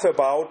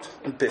 auferbaut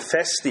und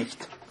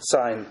befestigt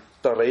sein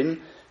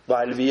darin,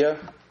 weil wir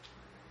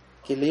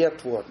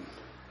gelehrt wurden,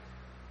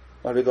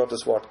 weil wir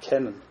Gottes Wort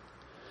kennen,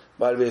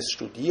 weil wir es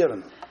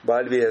studieren,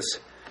 weil wir es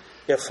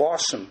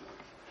erforschen.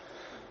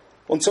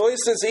 Und so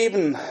ist es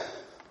eben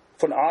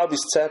von A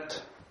bis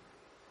Z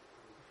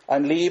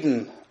ein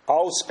Leben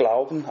aus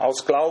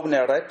Glauben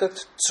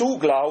errettet, zu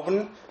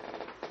Glauben,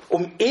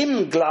 um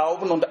im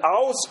Glauben und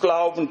aus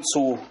Glauben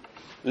zu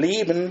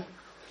leben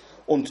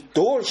und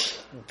durch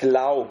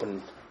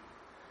Glauben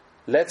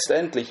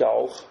letztendlich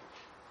auch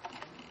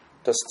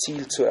das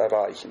Ziel zu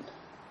erreichen.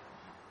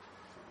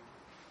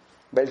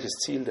 Welches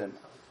Ziel denn?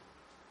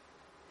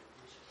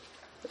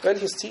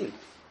 Welches Ziel?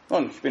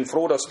 Nun, ich bin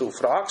froh, dass du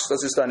fragst.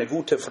 Das ist eine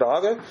gute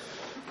Frage.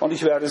 Und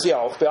ich werde sie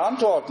auch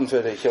beantworten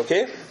für dich,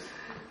 okay?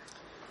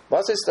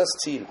 Was ist das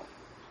Ziel?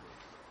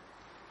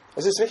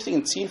 Es ist wichtig,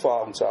 ein Ziel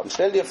vor Augen zu haben.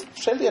 Stell dir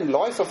einen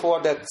Läufer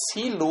vor, der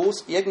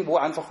ziellos irgendwo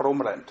einfach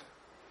rumrennt.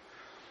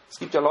 Es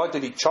gibt ja Leute,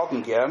 die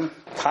joggen gern.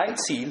 Kein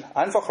Ziel,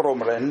 einfach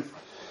rumrennen.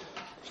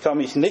 Ich kann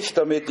mich nicht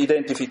damit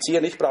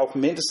identifizieren. Ich brauche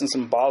mindestens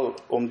einen Ball,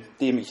 um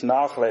dem ich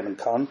nachrennen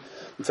kann.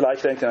 Und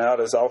vielleicht denken, naja,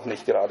 das ist auch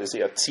nicht gerade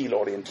sehr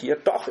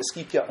zielorientiert. Doch, es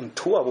gibt ja ein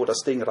Tor, wo das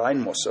Ding rein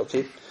muss,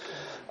 okay?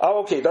 Aber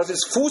okay, das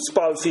ist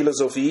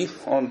Fußballphilosophie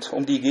und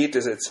um die geht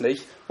es jetzt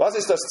nicht. Was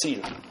ist das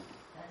Ziel?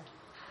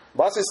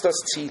 Was ist das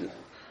Ziel?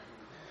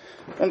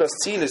 Und das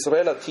Ziel ist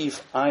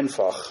relativ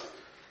einfach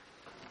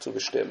zu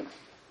bestimmen.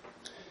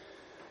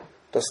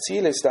 Das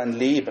Ziel ist ein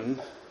Leben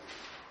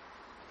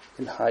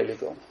in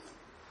Heiligung.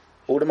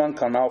 Oder man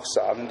kann auch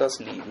sagen, das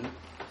Leben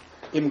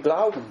im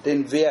Glauben.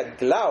 Denn wer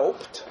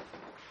glaubt,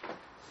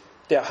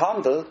 der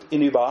handelt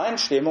in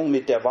Übereinstimmung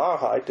mit der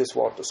Wahrheit des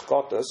Wortes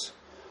Gottes.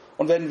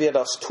 Und wenn wir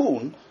das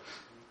tun,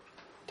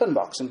 dann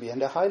wachsen wir in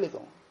der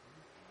Heiligung.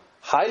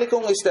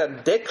 Heiligung ist der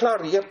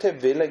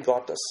deklarierte Wille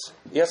Gottes.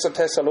 1.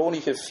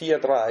 Thessalonicher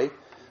 4,3.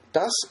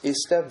 Das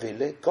ist der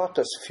Wille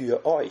Gottes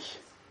für euch.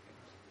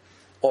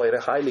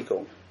 Eure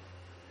Heiligung.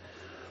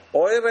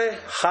 Eure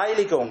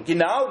Heiligung.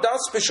 Genau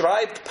das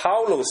beschreibt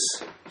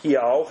Paulus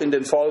hier auch in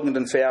den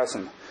folgenden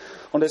Versen.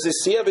 Und es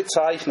ist sehr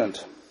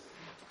bezeichnend.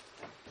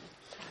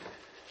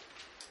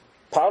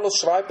 Paulus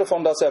schreibt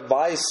davon, dass er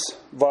weiß,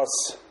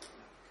 was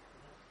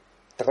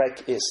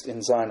Dreck ist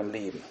in seinem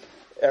Leben.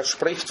 Er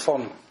spricht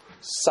von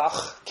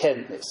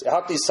Sachkenntnis. Er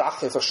hat die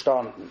Sache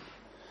verstanden.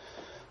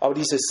 Aber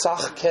diese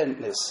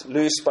Sachkenntnis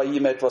löst bei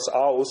ihm etwas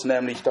aus,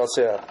 nämlich, dass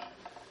er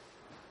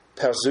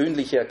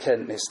persönliche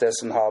Erkenntnis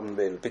dessen haben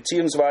will.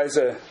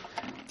 Beziehungsweise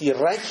die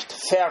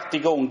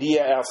Rechtfertigung, die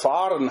er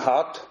erfahren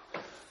hat,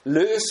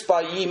 löst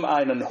bei ihm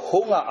einen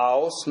Hunger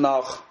aus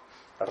nach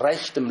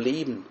rechtem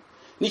Leben.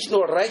 Nicht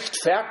nur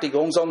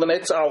Rechtfertigung, sondern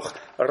jetzt auch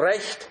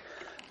Recht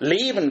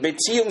leben,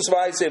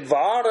 beziehungsweise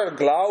wahrer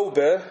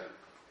Glaube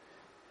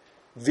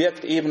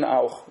wirkt eben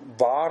auch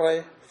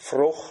wahre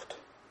Frucht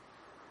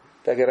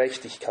der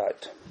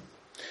Gerechtigkeit.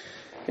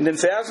 In den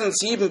Versen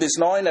 7 bis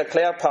 9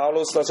 erklärt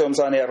Paulus, dass er um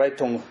seine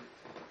Errettung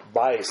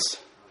weiß.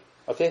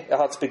 Okay? Er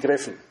hat es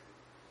begriffen.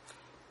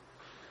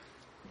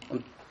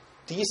 Und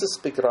dieses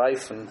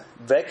Begreifen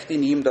weckt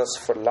in ihm das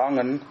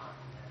Verlangen,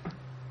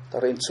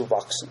 darin zu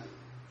wachsen.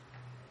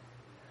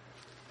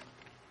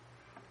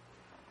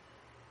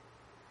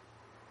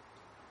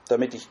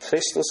 Damit ich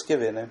Christus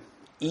gewinne,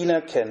 ihn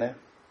erkenne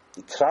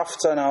die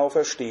Kraft seiner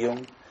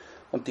Auferstehung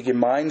und die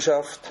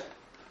Gemeinschaft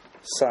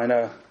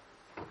seiner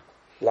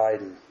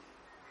Leiden.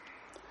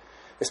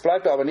 Es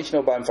bleibt aber nicht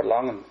nur beim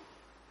Verlangen.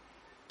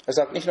 Er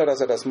sagt nicht nur,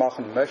 dass er das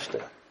machen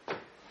möchte.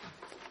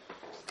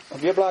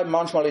 Und wir bleiben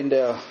manchmal in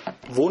der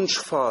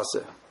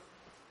Wunschphase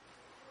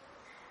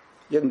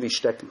irgendwie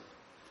stecken.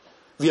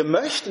 Wir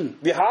möchten,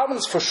 wir haben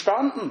es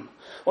verstanden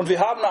und wir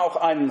haben auch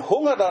einen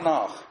Hunger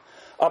danach.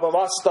 Aber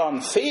was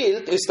dann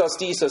fehlt, ist, dass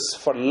dieses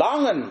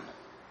Verlangen,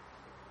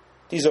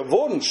 dieser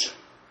Wunsch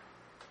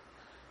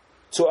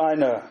zu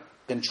einer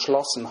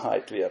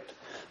Entschlossenheit wird.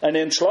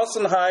 Eine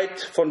Entschlossenheit,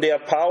 von der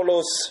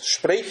Paulus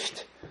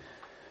spricht,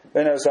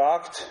 wenn er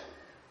sagt,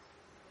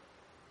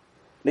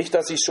 nicht,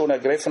 dass ich es schon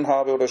ergriffen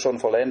habe oder schon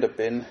vollendet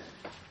bin,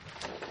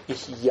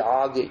 ich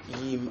jage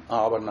ihm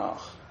aber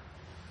nach.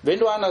 Wenn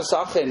du einer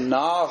Sache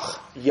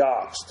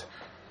nachjagst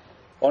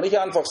und nicht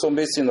einfach so ein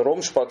bisschen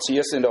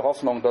rumspazierst in der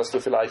Hoffnung, dass du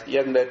vielleicht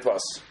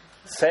irgendetwas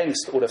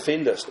fängst oder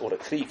findest oder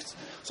kriegst,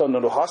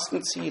 sondern du hast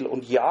ein Ziel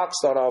und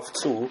jagst darauf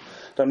zu,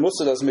 dann musst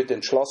du das mit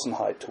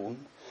Entschlossenheit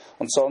tun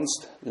und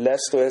sonst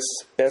lässt du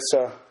es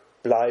besser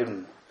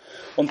bleiben.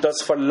 Und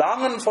das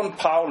Verlangen von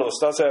Paulus,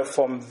 dass er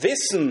vom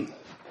Wissen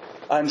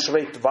einen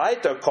Schritt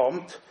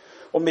weiterkommt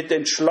und mit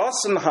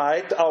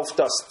Entschlossenheit auf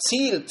das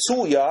Ziel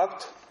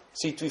zujagt,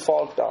 sieht wie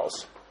folgt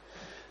aus.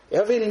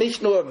 Er will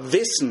nicht nur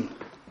wissen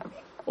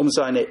um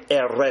seine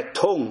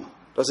Errettung,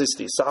 das ist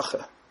die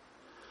Sache,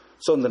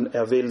 sondern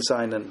er will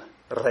seinen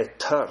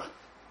Retter,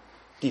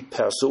 die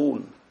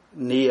Person,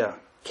 näher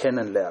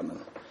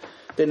kennenlernen.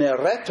 Denn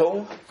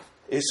Errettung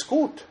ist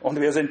gut und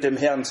wir sind dem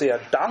Herrn sehr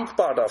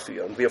dankbar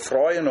dafür und wir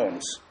freuen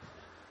uns.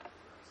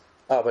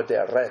 Aber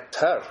der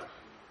Retter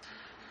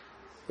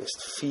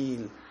ist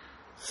viel,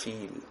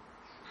 viel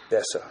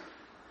besser.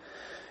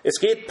 Es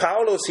geht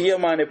Paulus hier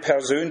um eine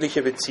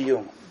persönliche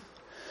Beziehung.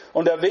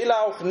 Und er will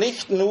auch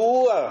nicht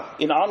nur,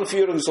 in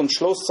Anführungs- und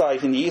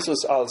Schlusszeichen,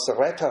 Jesus als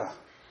Retter.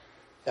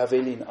 Er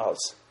will ihn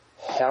als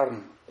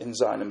Herrn in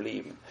seinem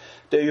Leben,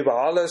 der über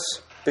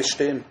alles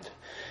bestimmt.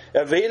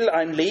 Er will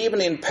ein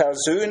Leben in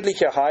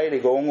persönlicher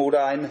Heiligung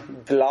oder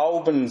ein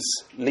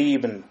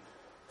Glaubensleben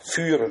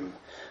führen.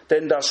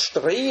 Denn das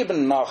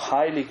Streben nach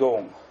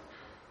Heiligung,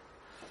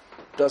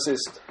 das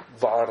ist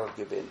wahrer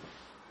Gewinn.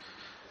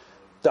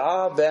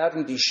 Da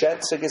werden die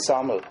Schätze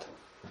gesammelt,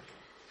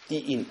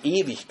 die in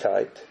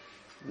Ewigkeit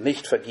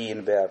nicht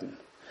vergehen werden.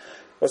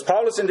 Was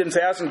Paulus in den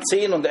Versen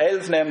 10 und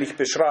 11 nämlich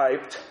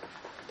beschreibt,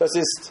 das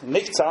ist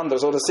nichts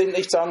anderes oder sind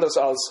nichts anderes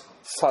als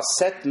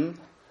Facetten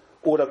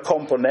oder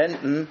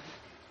Komponenten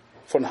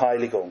von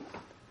Heiligung.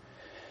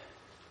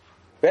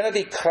 Wenn er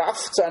die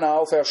Kraft seiner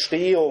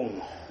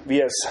Auferstehung,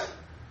 wie es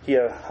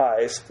hier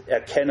heißt,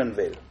 erkennen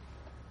will,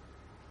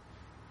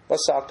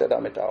 was sagt er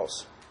damit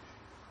aus?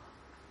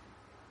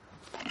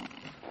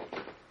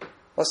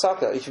 Was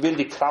sagt er? Ich will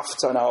die Kraft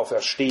seiner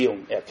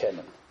Auferstehung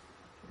erkennen.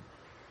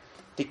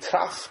 Die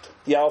Kraft,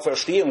 die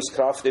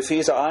Auferstehungskraft,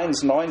 Epheser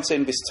 1,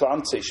 19 bis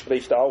 20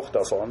 spricht auch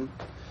davon.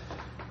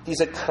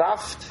 Diese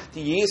Kraft,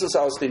 die Jesus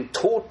aus den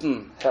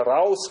Toten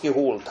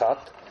herausgeholt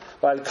hat,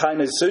 weil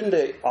keine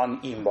Sünde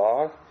an ihm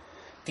war,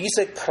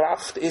 diese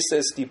Kraft ist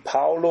es, die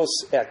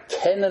Paulus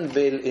erkennen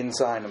will in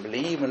seinem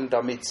Leben,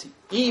 damit sie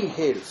ihm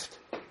hilft,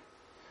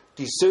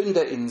 die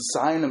Sünde in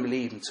seinem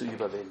Leben zu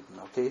überwinden.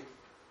 Okay?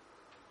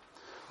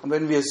 Und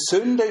wenn wir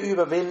Sünde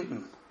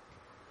überwinden,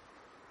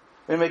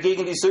 wenn wir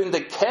gegen die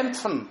Sünde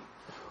kämpfen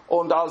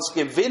und als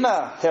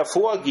Gewinner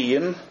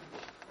hervorgehen,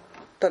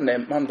 dann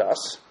nennt man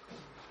das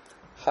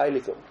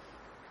Heiligung.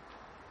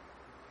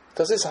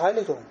 Das ist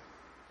Heiligung.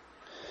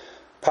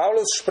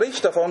 Paulus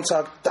spricht davon und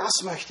sagt,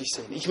 das möchte ich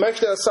sehen. Ich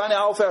möchte, dass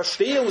seine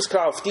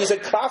Auferstehungskraft, diese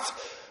Kraft,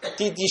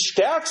 die die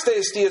stärkste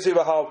ist, die es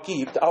überhaupt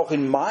gibt, auch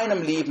in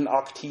meinem Leben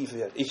aktiv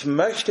wird. Ich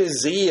möchte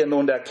sehen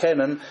und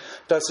erkennen,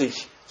 dass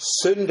ich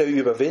Sünde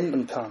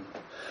überwinden kann.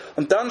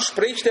 Und dann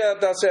spricht er,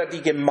 dass er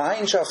die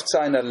Gemeinschaft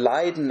seiner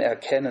Leiden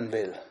erkennen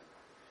will.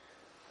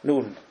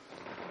 Nun,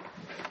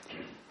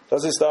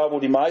 das ist da, wo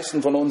die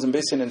meisten von uns ein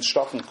bisschen ins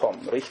Stocken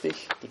kommen,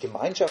 richtig? Die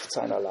Gemeinschaft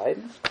seiner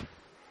Leiden?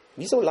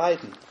 Wieso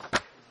Leiden?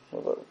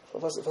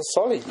 Was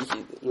soll ich?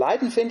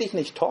 Leiden finde ich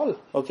nicht toll,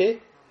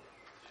 okay?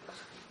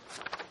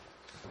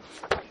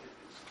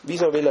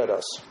 Wieso will er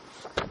das?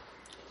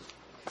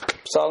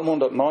 Psalm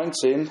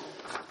 119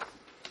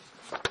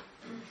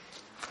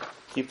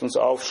 gibt uns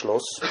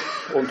Aufschluss,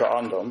 unter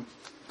anderem.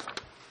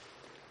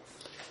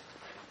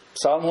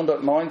 Psalm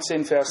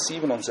 119, Vers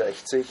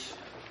 67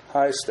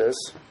 heißt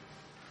es,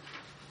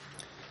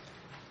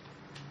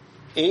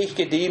 ehe ich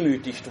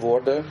gedemütigt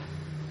wurde,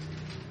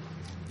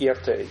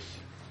 irrte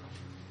ich.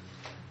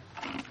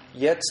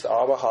 Jetzt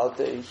aber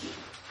halte ich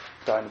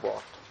dein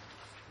Wort.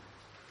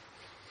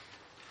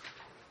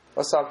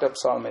 Was sagt der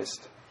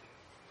Psalmist?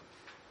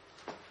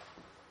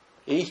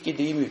 Ehe ich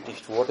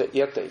gedemütigt wurde,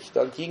 irrte ich.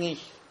 Da ging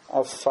ich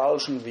auf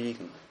falschen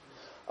Wegen.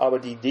 Aber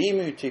die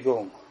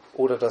Demütigung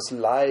oder das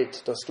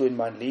Leid, das du in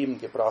mein Leben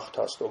gebracht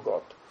hast, oh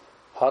Gott,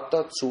 hat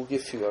dazu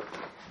geführt,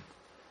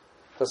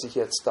 dass ich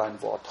jetzt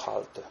dein Wort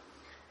halte.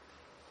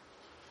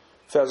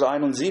 Vers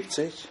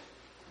 71,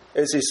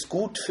 es ist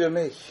gut für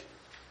mich,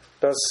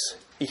 dass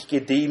ich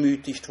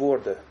gedemütigt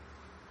wurde,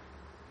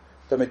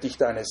 damit ich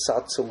deine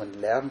Satzungen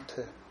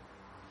lernte.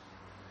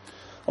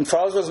 Und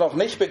falls wir es noch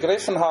nicht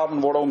begriffen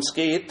haben, worum es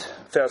geht,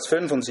 Vers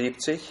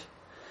 75,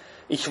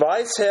 ich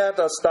weiß, Herr,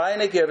 dass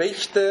deine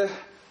Gerichte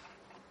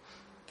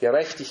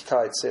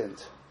Gerechtigkeit sind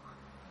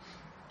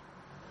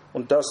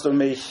und dass du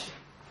mich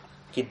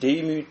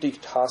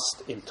gedemütigt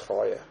hast in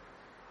Treue.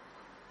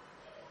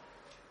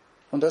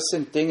 Und das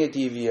sind Dinge,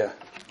 die wir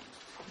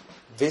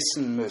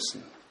wissen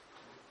müssen,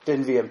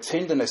 denn wir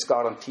empfinden es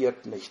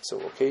garantiert nicht so,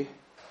 okay?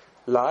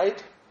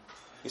 Leid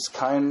ist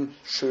kein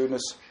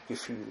schönes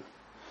Gefühl.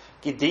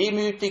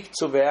 Gedemütigt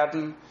zu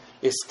werden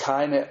ist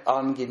keine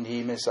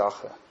angenehme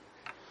Sache.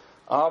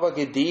 Aber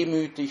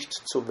gedemütigt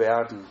zu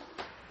werden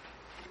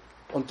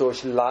und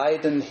durch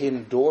Leiden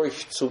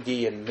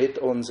hindurchzugehen mit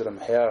unserem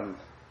Herrn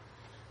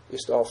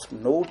ist oft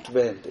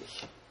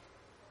notwendig,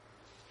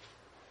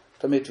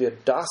 damit wir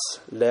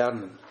das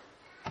lernen,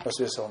 was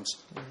wir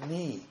sonst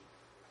nie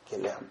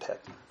gelernt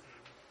hätten.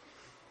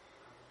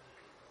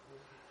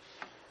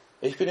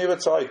 Ich bin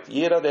überzeugt,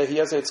 jeder, der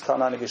hier sitzt,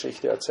 kann eine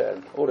Geschichte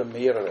erzählen oder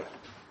mehrere,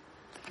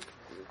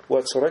 wo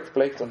er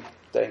zurückblickt und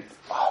denkt,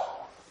 oh,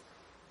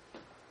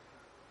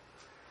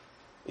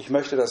 ich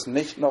möchte das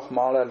nicht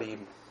nochmal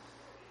erleben,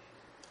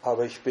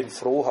 aber ich bin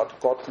froh, hat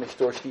Gott mich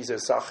durch diese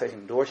Sache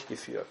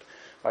hindurchgeführt,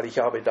 weil ich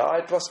habe da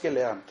etwas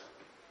gelernt,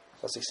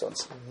 was ich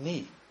sonst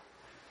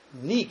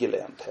nie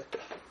gelernt hätte.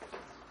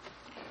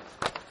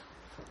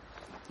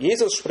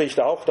 Jesus spricht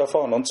auch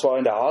davon, und zwar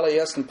in der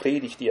allerersten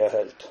Predigt, die er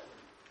hält.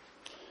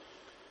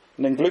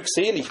 In den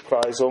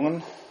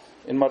Glückseligpreisungen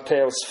in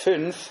Matthäus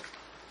 5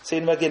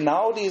 sehen wir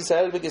genau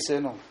dieselbe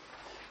Gesinnung.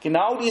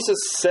 Genau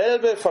dieses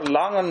selbe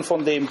Verlangen,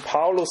 von dem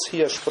Paulus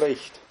hier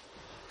spricht.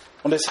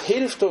 Und es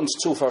hilft uns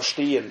zu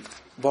verstehen,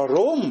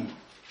 warum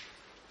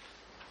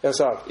er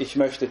sagt, ich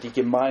möchte die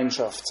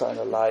Gemeinschaft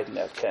seiner Leiden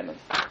erkennen.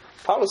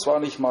 Paulus war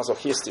nicht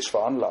masochistisch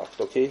veranlagt,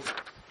 okay?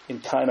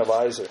 In keiner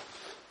Weise.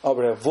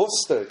 Aber er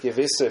wusste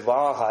gewisse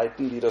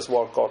Wahrheiten, die das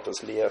Wort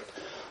Gottes lehrt.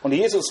 Und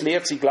Jesus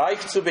lehrt sie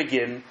gleich zu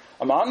Beginn,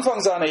 am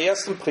Anfang seiner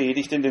ersten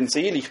Predigt in den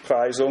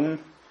Seligpreisungen,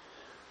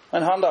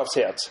 ein Hand aufs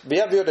Herz.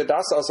 Wer würde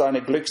das als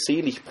eine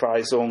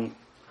Glückseligpreisung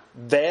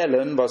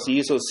wählen, was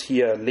Jesus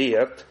hier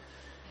lehrt?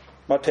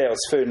 Matthäus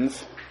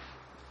 5,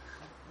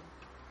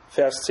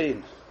 Vers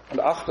 10. Und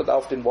achtet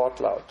auf den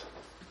Wortlaut.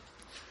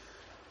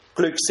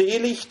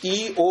 Glückselig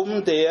die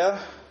um der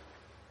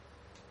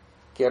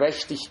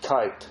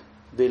Gerechtigkeit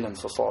willen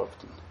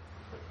Verfolgten.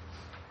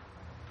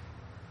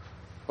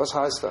 Was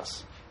heißt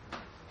das?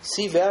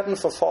 Sie werden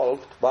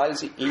verfolgt, weil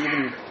sie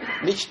eben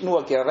nicht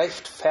nur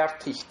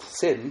gerechtfertigt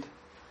sind,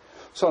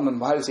 sondern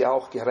weil sie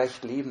auch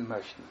gerecht leben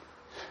möchten.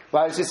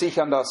 Weil sie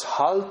sich an das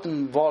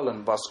halten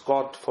wollen, was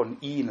Gott von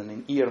ihnen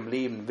in ihrem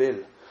Leben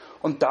will.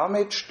 Und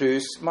damit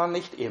stößt man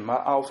nicht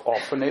immer auf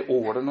offene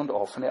Ohren und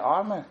offene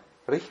Arme.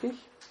 Richtig?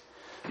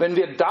 Wenn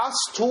wir das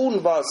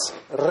tun, was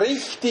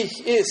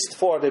richtig ist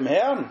vor dem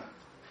Herrn,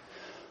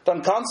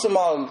 dann kannst du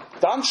mal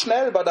ganz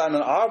schnell bei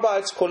deinen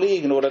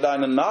Arbeitskollegen oder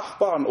deinen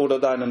Nachbarn oder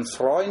deinen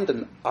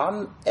Freunden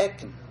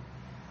anecken.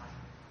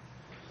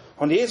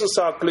 Und Jesus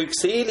sagt,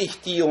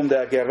 glückselig die um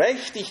der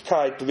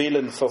Gerechtigkeit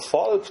willen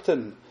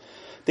Verfolgten,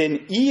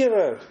 denn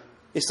ihrer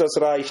ist das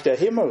Reich der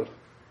Himmel.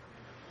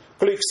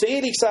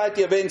 Glückselig seid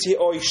ihr, wenn sie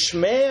euch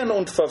schmähen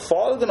und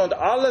verfolgen und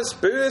alles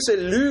Böse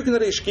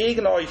lügnerisch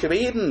gegen euch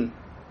reden,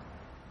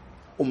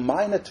 um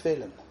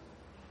meinetwillen.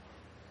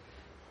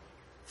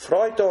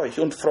 Freut euch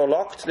und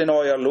frohlockt, denn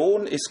euer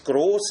Lohn ist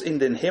groß in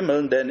den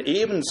Himmeln, denn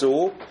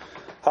ebenso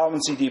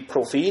haben sie die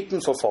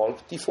Propheten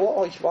verfolgt, die vor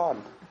euch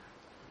waren.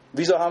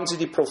 Wieso haben sie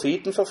die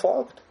Propheten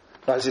verfolgt?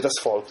 Weil sie das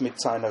Volk mit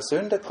seiner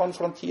Sünde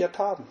konfrontiert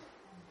haben.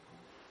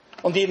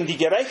 Und ihnen die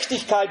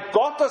Gerechtigkeit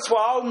Gottes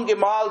vor Augen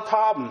gemalt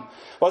haben,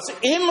 was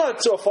immer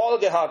zur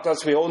Folge hat,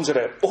 dass wir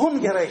unsere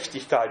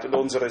Ungerechtigkeit und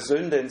unsere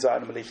Sünde in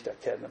seinem Licht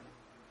erkennen.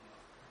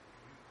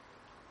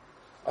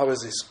 Aber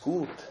es ist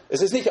gut.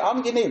 Es ist nicht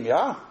angenehm,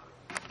 ja,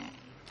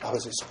 aber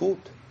es ist gut.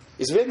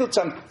 Ist, wenn du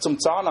zum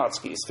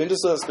Zahnarzt gehst,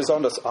 findest du das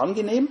besonders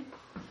angenehm?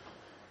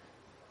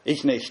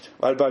 Ich nicht,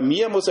 weil bei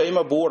mir muss er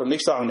immer bohren,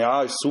 nicht sagen,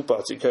 ja, ist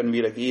super, Sie können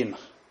wieder gehen.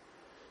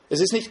 Es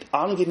ist nicht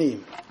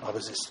angenehm, aber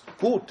es ist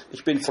gut.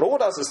 Ich bin froh,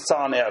 dass es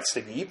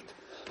Zahnärzte gibt,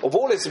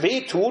 obwohl es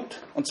weh tut,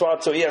 und zwar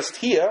zuerst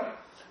hier,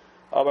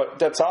 aber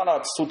der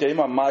Zahnarzt tut ja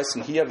immer am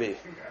meisten hier weh.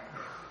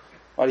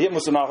 Weil hier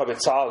musst du nachher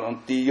bezahlen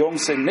und die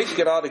Jungs sind nicht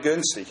gerade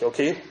günstig,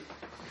 okay?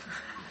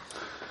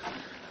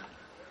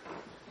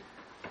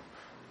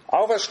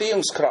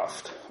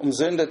 Auferstehungskraft, um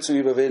Sünde zu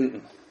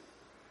überwinden.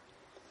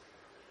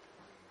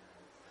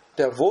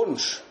 Der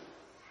Wunsch,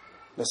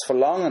 das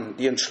Verlangen,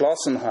 die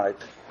Entschlossenheit,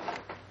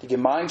 die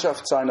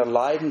Gemeinschaft seiner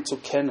Leiden zu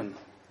kennen,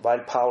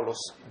 weil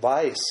Paulus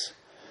weiß,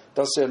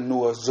 dass er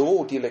nur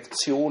so die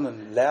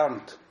Lektionen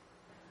lernt,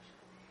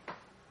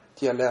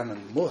 die er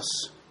lernen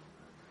muss.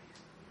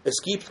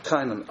 Es gibt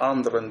keinen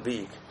anderen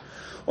Weg.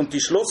 Und die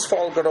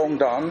Schlussfolgerung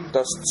dann,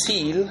 das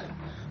Ziel,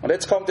 und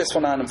jetzt kommt es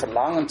von einem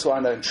Verlangen zu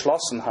einer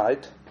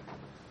Entschlossenheit,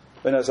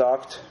 wenn er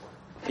sagt,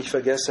 Ich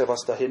vergesse,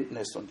 was da hinten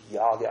ist und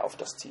jage auf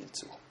das Ziel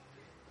zu.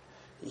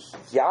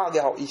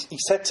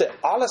 Ich setze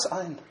alles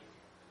ein.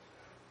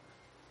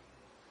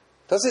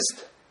 Das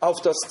ist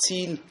auf das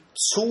Ziel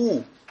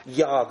zu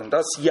jagen.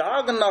 Das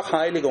Jagen nach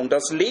Heiligung,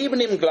 das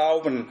Leben im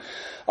Glauben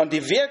an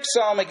die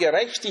wirksame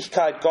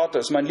Gerechtigkeit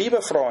Gottes, mein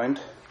lieber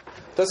Freund,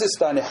 das ist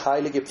deine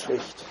heilige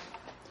Pflicht.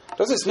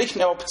 Das ist nicht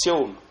eine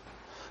Option.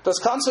 Das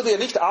kannst du dir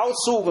nicht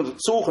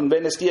aussuchen,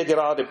 wenn es dir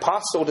gerade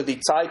passt oder die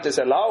Zeit es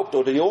erlaubt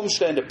oder die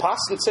Umstände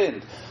passend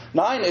sind.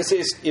 Nein, es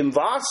ist im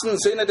wahrsten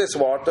Sinne des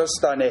Wortes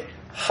deine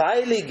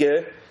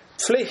heilige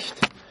Pflicht.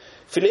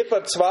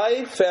 Philipper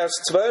 2, Vers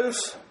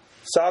 12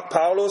 sagt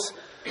Paulus: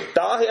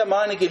 Daher,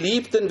 meine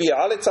Geliebten, wie ihr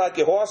allezeit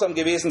gehorsam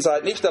gewesen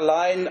seid, nicht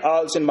allein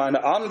als in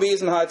meiner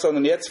Anwesenheit,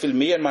 sondern jetzt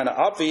vielmehr in meiner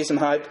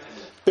Abwesenheit,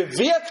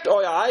 bewirkt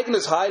euer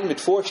eigenes Heil mit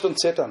Furcht und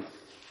Zittern.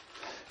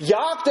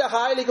 Jagt der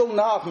Heiligung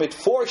nach mit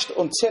Furcht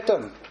und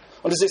Zittern.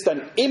 Und es ist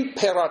ein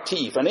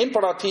Imperativ. Ein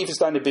Imperativ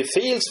ist eine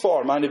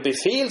Befehlsform. Eine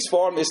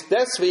Befehlsform ist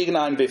deswegen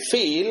ein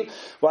Befehl,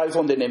 weil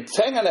von den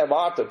Empfängern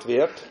erwartet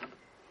wird,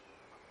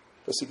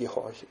 dass sie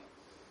gehorchen.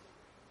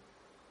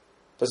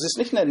 Das ist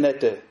nicht eine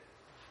nette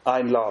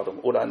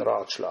Einladung oder ein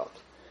Ratschlag.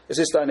 Es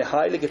ist eine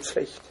heilige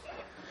Pflicht.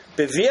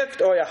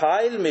 Bewirkt euer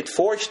Heil mit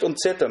Furcht und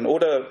Zittern.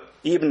 Oder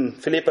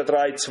eben Philipper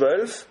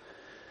 3,12.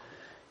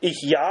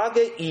 Ich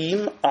jage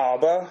ihm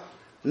aber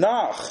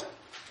nach.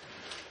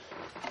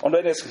 Und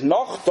wenn ihr es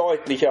noch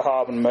deutlicher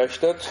haben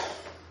möchtet,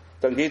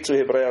 dann geht zu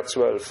Hebräer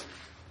 12.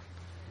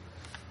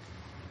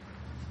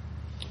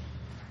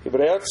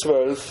 Hebräer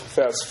 12,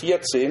 Vers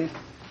 14.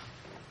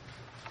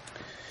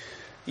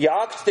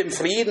 Jagt dem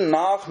Frieden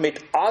nach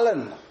mit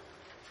allen.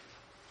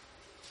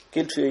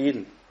 Gilt für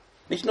jeden.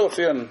 Nicht nur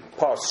für ein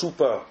paar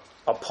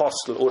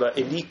Superapostel oder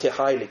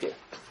Elite-Heilige.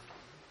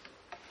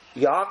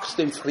 Jagt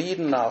dem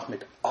Frieden nach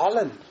mit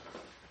allen.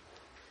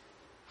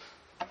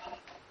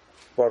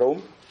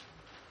 Warum?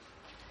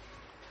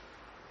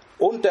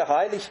 Und der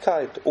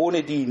Heiligkeit,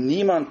 ohne die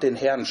niemand den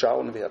Herrn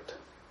schauen wird.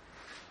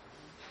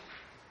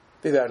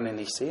 Wir werden ihn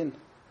nicht sehen.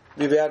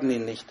 Wir werden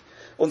ihn nicht.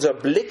 Unser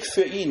Blick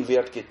für ihn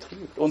wird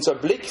getrübt. Unser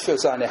Blick für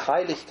seine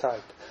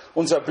Heiligkeit.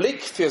 Unser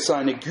Blick für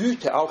seine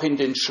Güte, auch in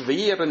den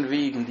schweren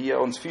Wegen, die er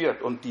uns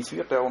führt. Und die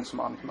führt er uns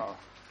manchmal.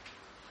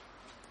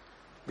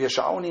 Wir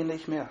schauen ihn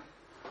nicht mehr.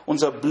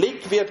 Unser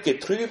Blick wird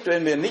getrübt,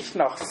 wenn wir nicht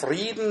nach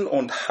Frieden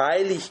und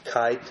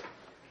Heiligkeit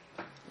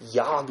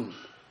jagen.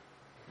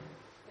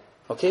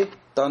 Okay?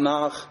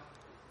 Danach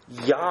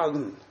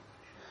jagen.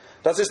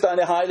 Das ist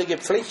eine heilige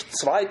Pflicht.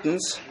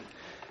 Zweitens,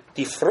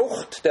 die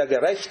Frucht der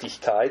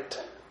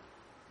Gerechtigkeit,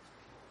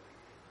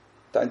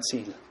 dein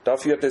Ziel. Da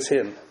führt es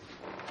hin.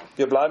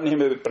 Wir bleiben hier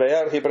mit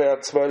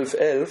Hebräer 12,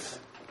 11.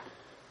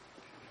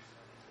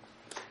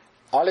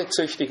 Alle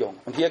Züchtigung.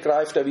 Und hier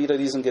greift er wieder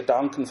diesen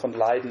Gedanken von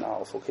Leiden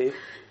auf. Okay?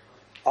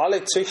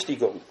 Alle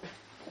Züchtigung.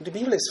 Und die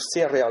Bibel ist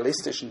sehr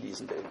realistisch in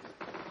diesen Dingen.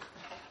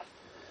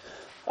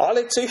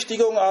 Alle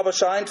Züchtigung aber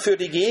scheint für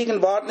die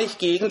Gegenwart nicht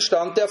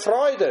Gegenstand der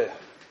Freude.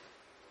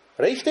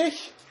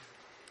 Richtig?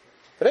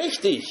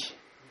 Richtig.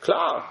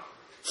 Klar.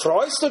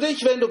 Freust du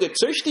dich, wenn du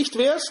gezüchtigt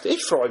wirst?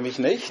 Ich freue mich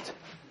nicht.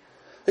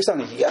 Ich sage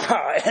nicht,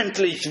 ja,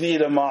 endlich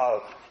wieder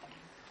mal.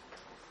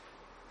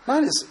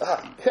 Nein,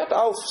 hört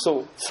auf,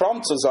 so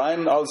fromm zu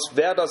sein, als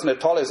wäre das eine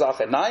tolle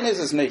Sache. Nein, ist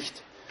es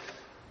nicht.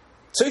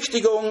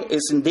 Züchtigung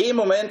ist in dem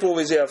Moment, wo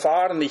wir sie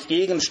erfahren, nicht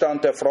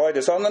Gegenstand der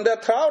Freude, sondern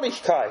der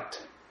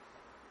Traurigkeit.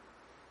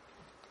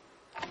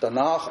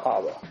 Danach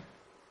aber.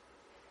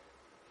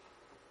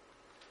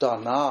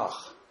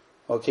 Danach.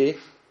 Okay?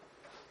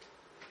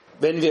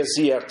 Wenn wir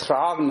sie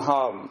ertragen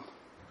haben,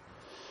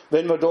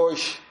 wenn wir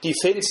durch die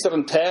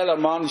finsteren Täler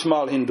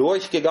manchmal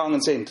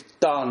hindurchgegangen sind,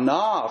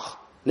 danach,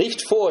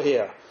 nicht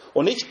vorher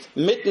und nicht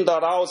mitten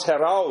daraus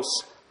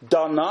heraus,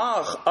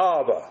 danach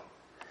aber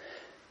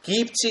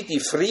gibt sie die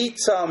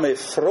friedsame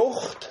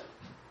Frucht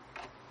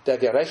der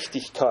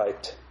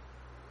Gerechtigkeit.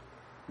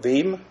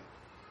 Wem?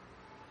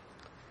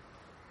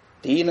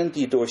 Denen,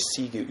 die durch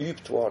sie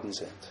geübt worden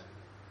sind.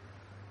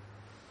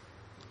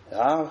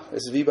 Ja,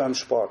 es ist wie beim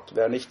Sport.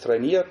 Wer nicht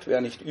trainiert,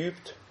 wer nicht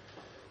übt,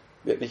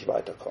 wird nicht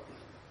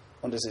weiterkommen.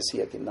 Und es ist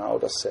hier genau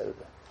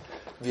dasselbe.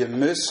 Wir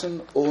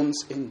müssen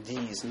uns in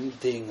diesen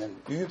Dingen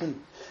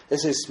üben.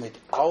 Es ist mit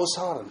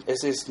Ausharren,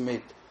 es ist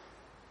mit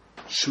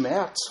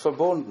Schmerz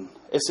verbunden,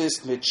 es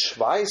ist mit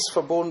Schweiß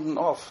verbunden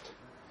oft.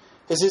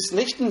 Es ist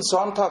nicht ein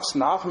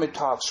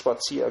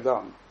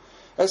Sonntagsnachmittagsspaziergang.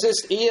 Es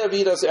ist eher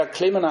wie das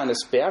Erklimmen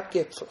eines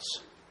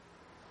Berggipfels.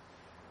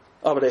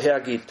 Aber der Herr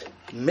geht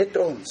mit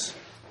uns.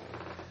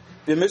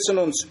 Wir müssen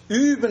uns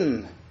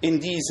üben in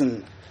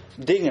diesen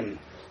Dingen.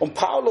 Und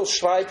Paulus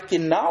schreibt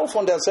genau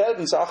von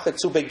derselben Sache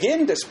zu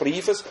Beginn des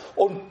Briefes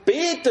und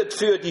betet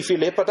für die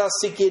Philipper, dass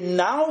sie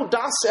genau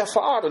das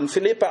erfahren.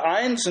 Philipper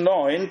 1,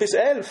 9 bis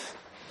 11.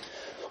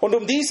 Und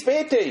um dies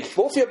bete ich.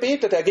 Wofür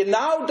betet er?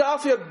 Genau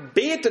dafür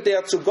betet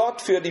er zu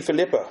Gott für die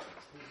Philipper.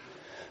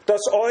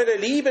 Dass eure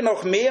Liebe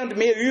noch mehr und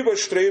mehr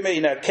überströme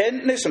in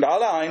Erkenntnis und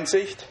aller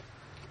Einsicht,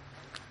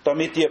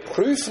 damit ihr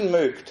prüfen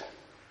mögt,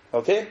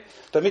 okay?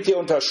 Damit ihr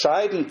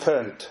unterscheiden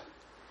könnt,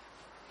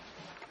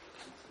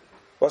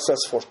 was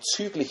das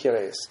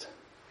Vorzüglichere ist.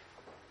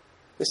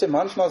 Wisst ihr,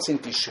 manchmal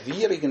sind die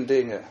schwierigen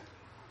Dinge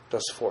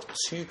das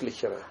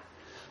Vorzüglichere.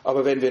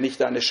 Aber wenn wir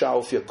nicht eine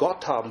Schau für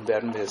Gott haben,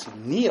 werden wir sie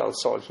nie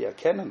als solche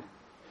erkennen.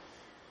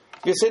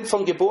 Wir sind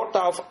von Geburt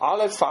auf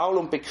alle faul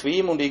und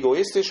bequem und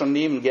egoistisch und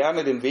nehmen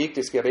gerne den Weg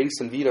des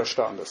geringsten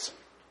Widerstandes.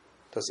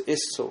 Das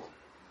ist so.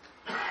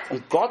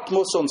 Und Gott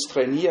muss uns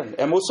trainieren.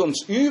 Er muss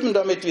uns üben,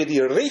 damit wir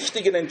die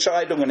richtigen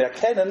Entscheidungen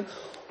erkennen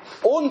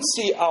und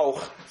sie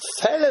auch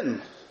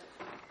fällen.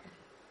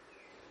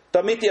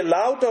 Damit ihr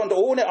lauter und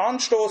ohne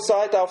Anstoß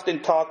seid auf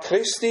den Tag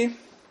Christi,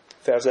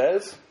 Vers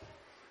 11,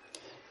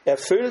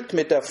 erfüllt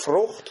mit der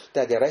Frucht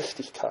der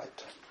Gerechtigkeit.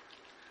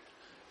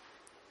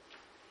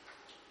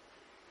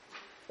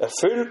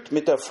 Erfüllt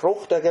mit der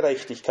Frucht der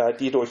Gerechtigkeit,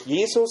 die durch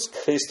Jesus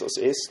Christus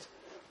ist,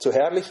 zur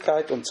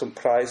Herrlichkeit und zum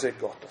Preise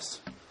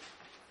Gottes.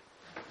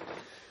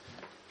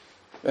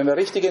 Wenn wir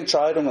richtige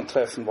Entscheidungen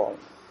treffen wollen,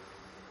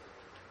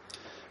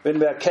 wenn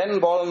wir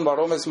erkennen wollen,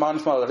 warum es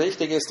manchmal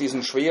richtig ist,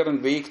 diesen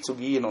schweren Weg zu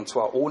gehen, und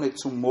zwar ohne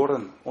zu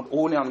murren und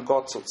ohne an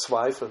Gott zu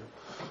zweifeln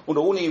und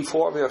ohne ihm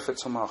Vorwürfe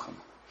zu machen,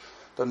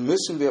 dann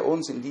müssen wir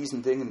uns in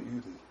diesen Dingen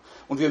üben.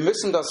 Und wir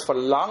müssen das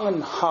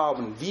Verlangen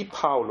haben, wie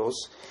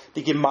Paulus,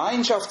 die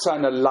Gemeinschaft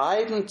seiner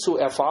Leiden zu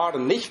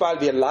erfahren. Nicht,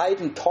 weil wir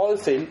Leiden toll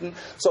finden,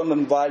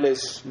 sondern weil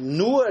es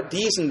nur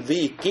diesen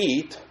Weg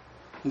geht,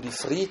 um die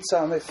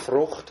friedsame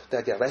Frucht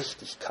der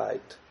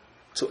Gerechtigkeit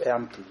zu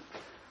ernten.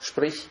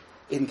 Sprich,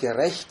 in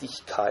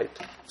Gerechtigkeit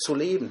zu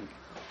leben.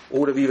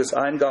 Oder wie wir es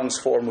eingangs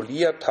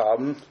formuliert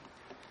haben,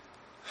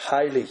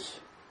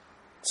 heilig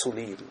zu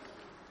leben.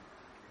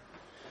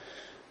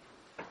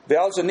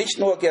 Wer also nicht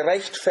nur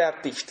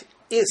gerechtfertigt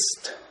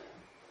ist,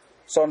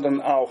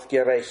 sondern auch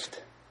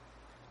gerecht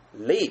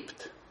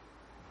lebt.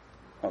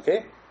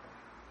 Okay?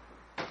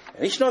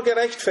 Nicht nur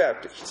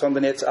gerechtfertigt,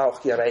 sondern jetzt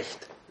auch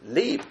gerecht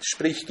lebt,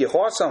 sprich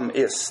gehorsam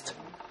ist,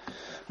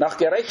 nach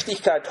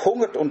Gerechtigkeit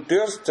hungert und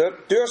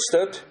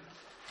dürstet,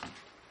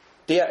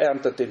 der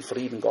erntet den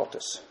Frieden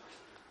Gottes.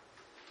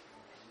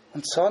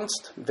 Und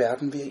sonst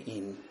werden wir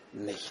ihn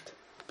nicht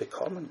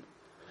bekommen.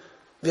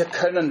 Wir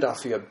können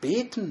dafür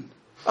beten,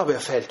 aber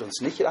er fällt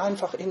uns nicht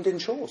einfach in den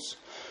Schoß.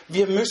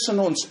 Wir müssen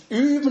uns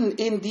üben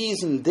in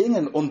diesen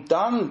Dingen und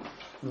dann,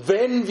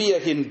 wenn wir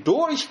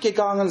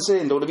hindurchgegangen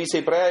sind, oder wie es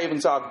Hebräer eben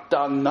sagt,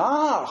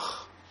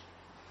 danach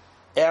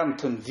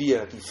ernten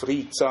wir die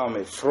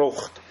friedsame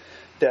Frucht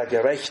der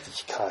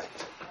Gerechtigkeit,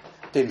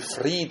 den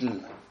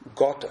Frieden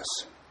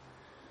Gottes.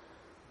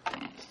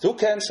 Du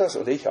kennst das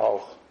und ich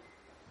auch.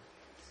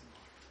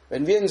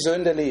 Wenn wir in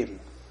Sünde leben,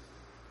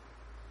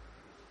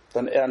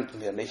 dann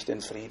ernten wir nicht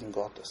den Frieden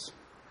Gottes.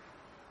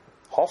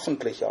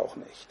 Hoffentlich auch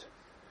nicht.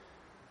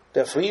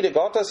 Der Friede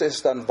Gottes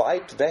ist dann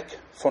weit weg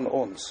von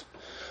uns.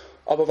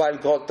 Aber weil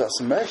Gott das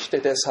möchte,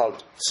 deshalb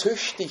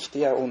züchtigt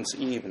er uns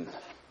eben.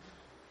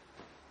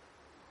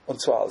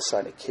 Und zwar als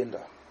seine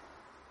Kinder.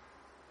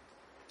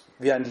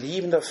 Wie ein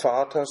liebender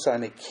Vater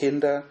seine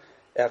Kinder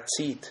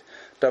erzieht,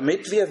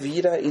 damit wir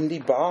wieder in die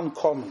Bahn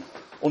kommen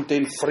und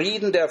den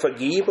Frieden der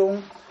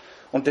Vergebung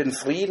und den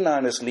Frieden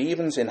eines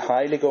Lebens in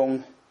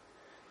Heiligung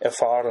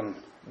erfahren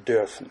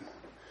dürfen.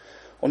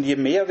 Und je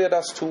mehr wir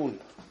das tun,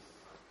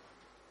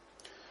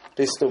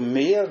 desto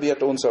mehr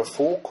wird unser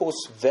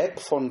Fokus weg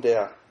von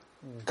der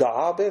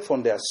Gabe,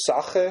 von der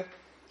Sache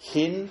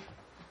hin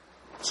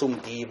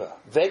zum Geber.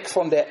 Weg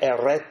von der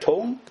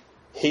Errettung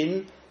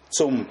hin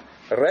zum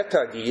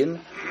Retter gehen.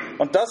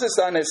 Und das ist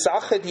eine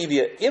Sache, die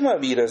wir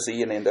immer wieder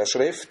sehen in der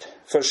Schrift,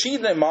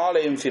 verschiedene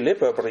Male im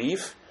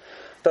Philipperbrief,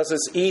 dass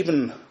es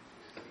eben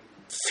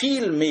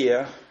viel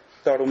mehr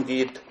darum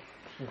geht,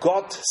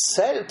 Gott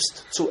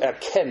selbst zu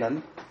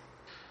erkennen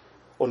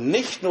und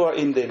nicht nur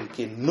in den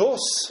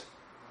Genuss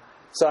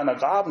seiner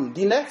Gaben,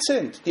 die nett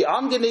sind, die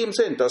angenehm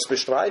sind, das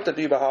bestreitet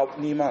überhaupt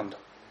niemand,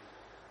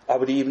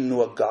 aber die eben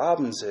nur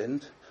Gaben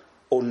sind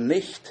und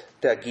nicht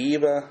der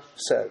Geber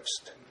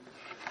selbst.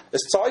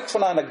 Es zeugt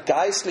von einer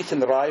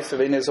geistlichen Reife,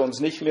 wenn es uns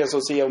nicht mehr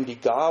so sehr um die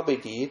Gabe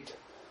geht,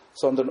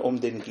 sondern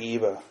um den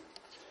Geber.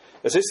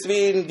 Es ist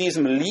wie in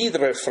diesem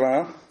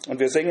Liedrefrain, und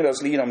wir singen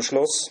das Lied am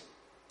Schluss,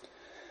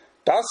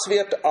 das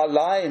wird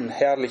allein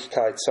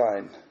Herrlichkeit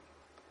sein.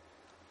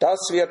 Das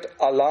wird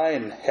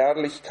allein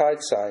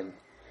Herrlichkeit sein,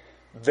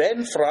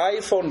 wenn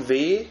frei von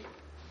Weh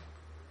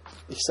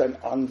ich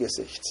sein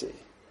Angesicht sehe.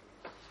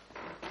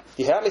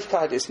 Die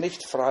Herrlichkeit ist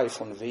nicht frei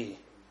von Weh.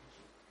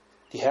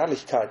 Die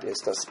Herrlichkeit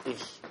ist, dass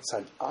ich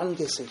sein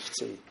Angesicht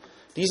sehe.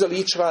 Dieser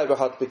Liedschreiber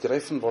hat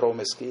begriffen, worum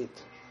es geht.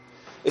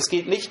 Es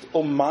geht nicht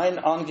um mein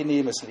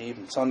angenehmes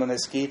Leben, sondern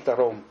es geht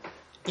darum,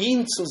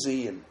 ihn zu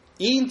sehen,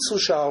 ihn zu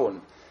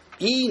schauen,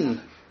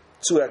 ihn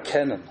zu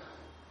erkennen.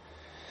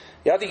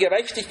 Ja, die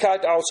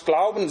Gerechtigkeit aus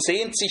Glauben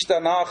sehnt sich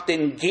danach,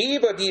 den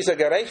Geber dieser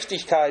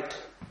Gerechtigkeit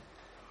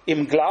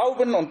im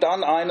Glauben und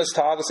dann eines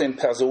Tages in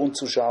Person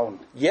zu schauen.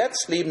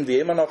 Jetzt leben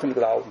wir immer noch im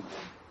Glauben.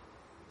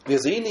 Wir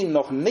sehen ihn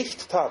noch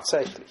nicht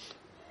tatsächlich.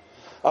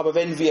 Aber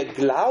wenn wir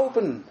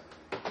glauben,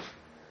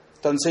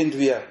 dann sind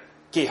wir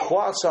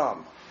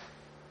gehorsam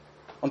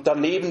und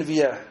dann leben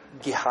wir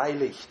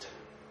geheiligt.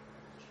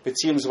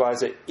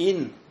 beziehungsweise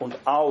in und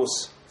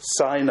aus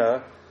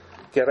seiner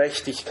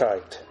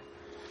Gerechtigkeit.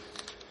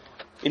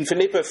 In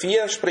Philipper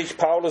 4 spricht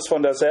Paulus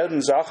von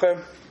derselben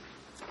Sache.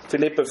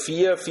 Philipper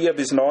 4,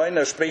 4-9,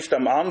 er spricht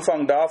am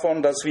Anfang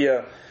davon, dass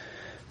wir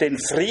den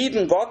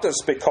Frieden Gottes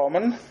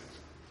bekommen.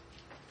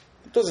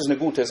 Das ist eine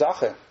gute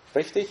Sache,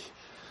 richtig?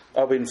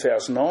 Aber in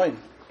Vers 9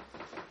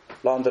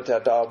 landet er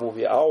da, wo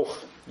wir auch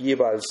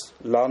jeweils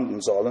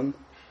landen sollen,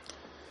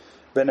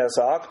 wenn er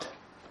sagt,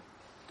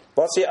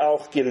 was ihr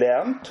auch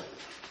gelernt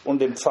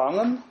und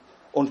empfangen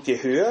und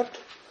gehört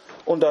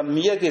und an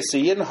mir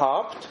gesehen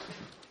habt,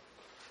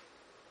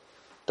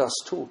 das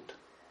tut.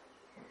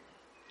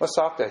 Was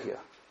sagt er hier?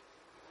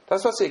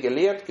 Das, was ihr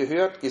gelehrt,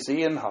 gehört,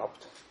 gesehen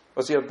habt,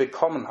 was ihr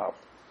bekommen habt,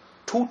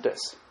 tut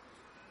es.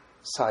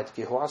 Seid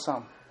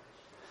gehorsam.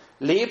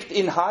 Lebt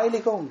in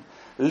Heiligung.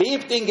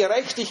 Lebt in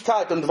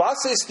Gerechtigkeit. Und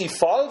was ist die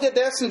Folge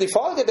dessen? Die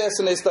Folge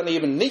dessen ist dann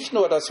eben nicht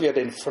nur, dass wir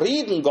den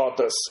Frieden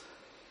Gottes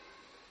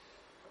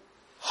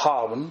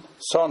haben,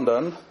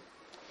 sondern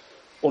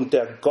und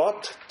der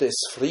Gott des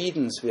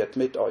Friedens wird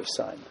mit euch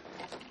sein.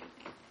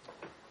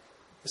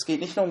 Es geht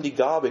nicht nur um die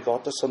Gabe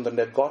Gottes, sondern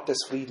der Gott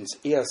des Friedens,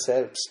 er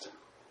selbst,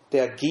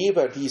 der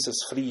Geber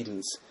dieses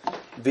Friedens,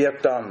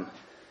 wird dann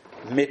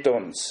mit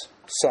uns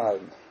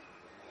sein.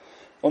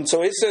 Und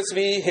so ist es,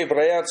 wie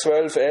Hebräer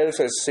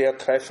 12,11 es sehr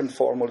treffend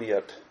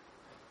formuliert.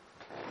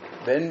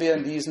 Wenn wir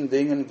in diesen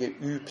Dingen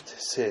geübt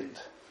sind,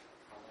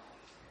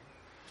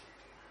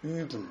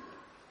 üben.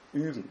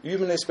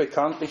 Üben ist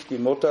bekanntlich die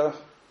Mutter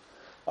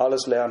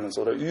alles Lernens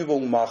oder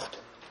Übung macht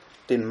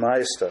den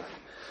Meister.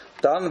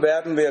 Dann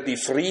werden wir die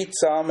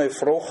friedsame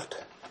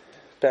Frucht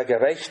der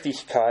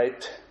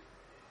Gerechtigkeit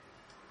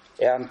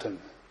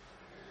ernten.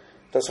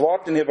 Das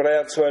Wort in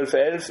Hebräer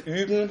 12,11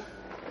 üben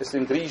ist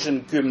im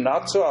Griechischen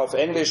Gymnazo. Auf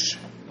Englisch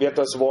wird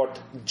das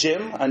Wort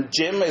Gym. Ein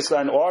Gym ist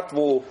ein Ort,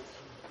 wo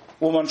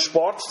man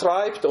Sport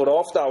treibt oder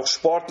oft auch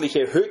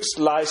sportliche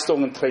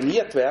Höchstleistungen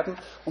trainiert werden.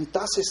 Und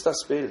das ist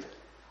das Bild.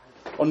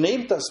 Und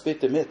nehmt das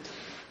bitte mit.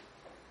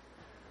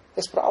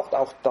 Es braucht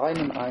auch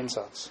deinen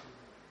Einsatz.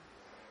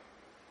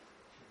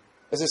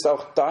 Es ist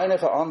auch deine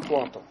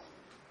Verantwortung.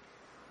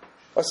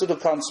 Weißt du, du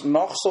kannst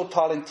noch so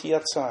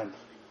talentiert sein.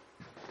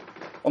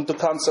 Und du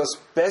kannst das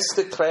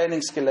beste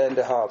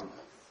Trainingsgelände haben.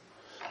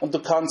 Und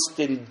du kannst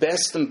den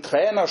besten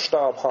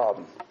Trainerstab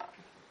haben.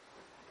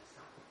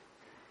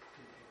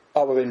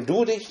 Aber wenn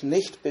du dich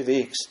nicht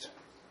bewegst,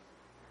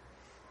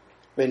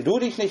 wenn du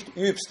dich nicht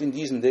übst in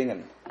diesen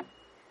Dingen,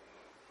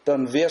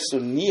 dann wirst du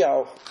nie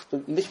auch,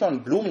 nicht mal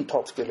einen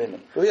Blumentopf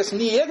gewinnen. Du wirst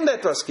nie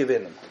irgendetwas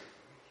gewinnen.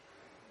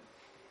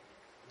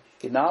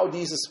 Genau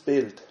dieses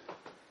Bild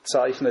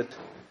zeichnet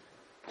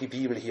die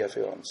Bibel hier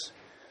für uns.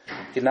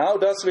 Genau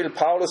das will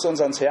Paulus uns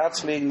ans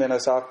Herz legen, wenn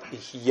er sagt,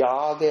 ich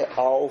jage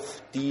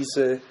auf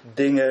diese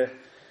Dinge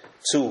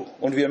zu.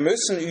 Und wir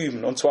müssen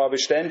üben, und zwar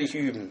beständig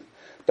üben,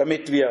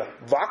 damit wir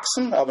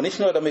wachsen, aber nicht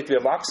nur damit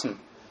wir wachsen.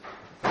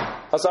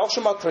 Hast du auch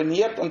schon mal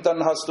trainiert und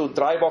dann hast du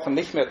 3 Wochen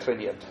nicht mehr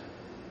trainiert?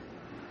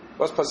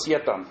 Was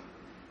passiert dann?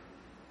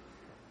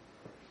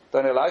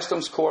 Deine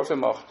Leistungskurve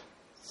macht.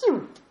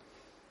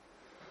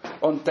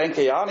 Und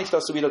denke ja nicht,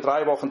 dass du wieder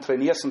 3 Wochen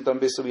trainierst und dann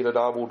bist du wieder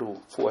da, wo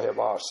du vorher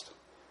warst.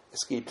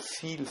 Es geht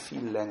viel,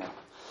 viel länger.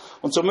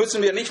 Und so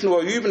müssen wir nicht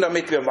nur üben,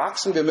 damit wir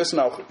wachsen, wir müssen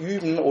auch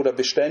üben oder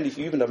beständig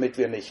üben, damit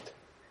wir nicht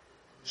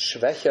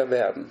schwächer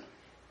werden.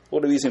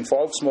 Oder wie es im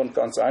Volksmund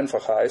ganz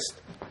einfach heißt,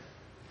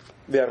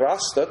 wer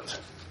rastet,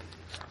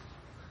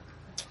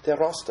 der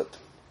rostet.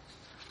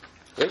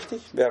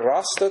 Richtig? Wer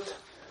rastet,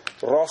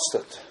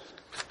 rostet.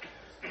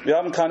 Wir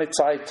haben keine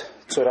Zeit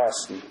zu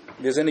rasten.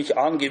 Wir sind nicht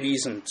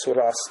angewiesen zu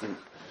rasten.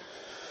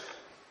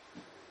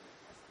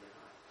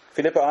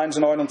 Philipper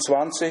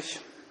 1,29.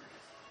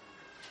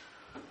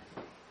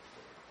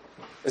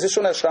 Es ist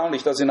schon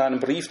erstaunlich, dass in einem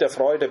Brief der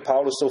Freude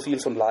Paulus so viel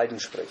von Leiden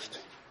spricht.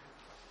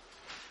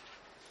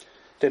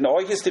 Denn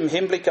euch ist im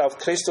Hinblick auf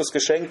Christus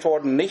geschenkt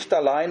worden, nicht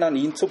allein an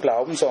ihn zu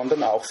glauben,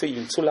 sondern auch für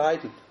ihn zu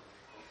leiden.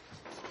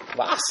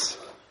 Was?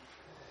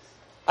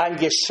 Ein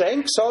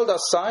Geschenk soll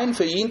das sein,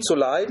 für ihn zu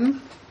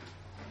leiden?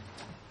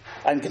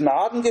 Ein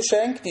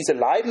Gnadengeschenk, diese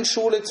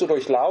Leidensschule zu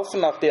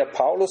durchlaufen, nach der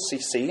Paulus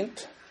sich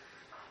sehnt?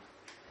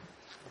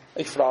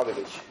 Ich frage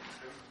dich,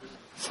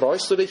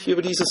 freust du dich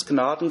über dieses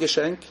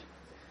Gnadengeschenk?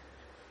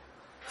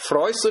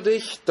 Freust du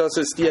dich, dass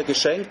es dir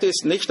geschenkt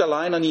ist, nicht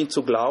allein an ihn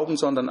zu glauben,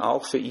 sondern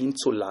auch für ihn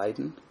zu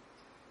leiden?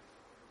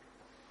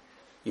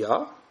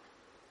 Ja?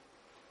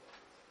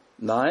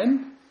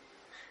 Nein?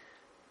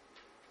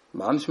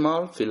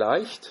 Manchmal,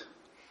 vielleicht?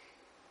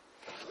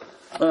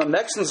 Und am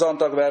nächsten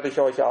Sonntag werde ich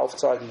euch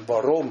aufzeigen,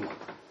 warum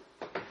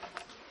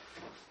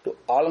du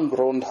allen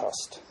Grund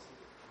hast,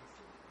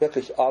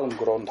 wirklich allen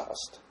Grund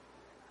hast,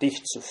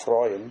 dich zu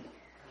freuen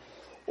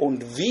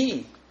und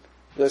wie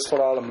du es vor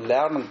allem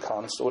lernen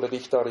kannst oder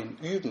dich darin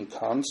üben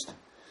kannst,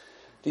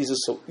 dieses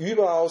so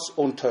überaus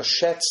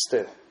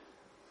unterschätzte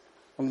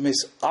und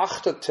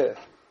missachtete,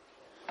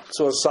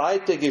 zur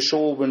Seite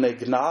geschobene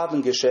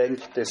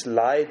Gnadengeschenk des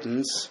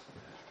Leidens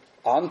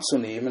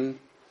anzunehmen,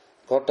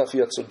 Gott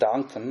dafür zu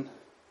danken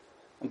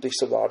und dich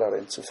sogar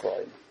darin zu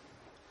freuen.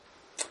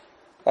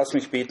 Lass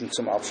mich beten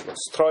zum Abschluss.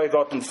 Treuer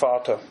Gott und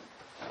Vater,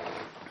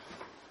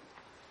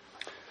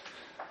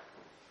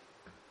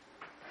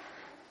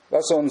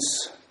 lass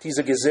uns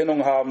diese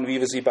Gesinnung haben, wie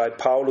wir sie bei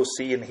Paulus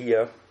sehen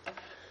hier,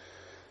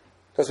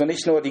 dass wir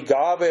nicht nur die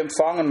Gabe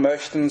empfangen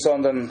möchten,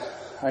 sondern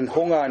ein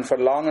Hunger, ein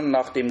Verlangen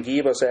nach dem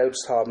Geber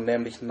selbst haben,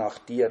 nämlich nach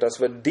dir, dass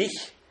wir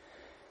dich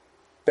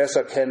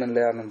besser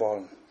kennenlernen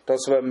wollen,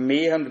 dass wir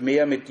mehr und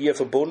mehr mit dir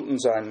verbunden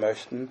sein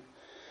möchten,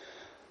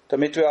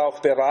 damit wir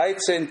auch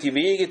bereit sind, die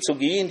Wege zu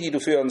gehen, die du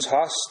für uns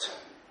hast,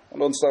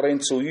 und uns darin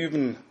zu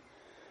üben,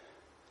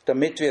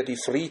 damit wir die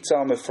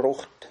friedsame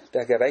Frucht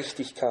der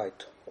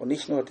Gerechtigkeit und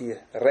nicht nur die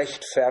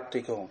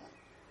Rechtfertigung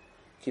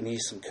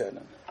genießen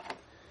können.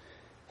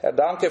 Herr,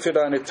 danke für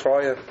deine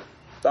Treue,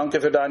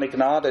 danke für deine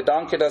Gnade,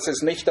 danke, dass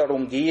es nicht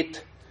darum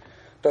geht,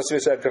 dass wir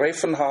es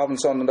ergriffen haben,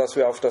 sondern dass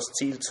wir auf das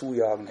Ziel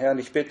zujagen. Herr, und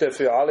ich bitte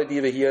für alle,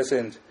 die wir hier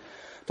sind,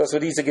 dass wir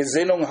diese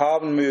Gesinnung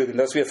haben mögen,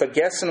 dass wir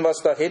vergessen,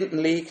 was da hinten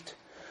liegt,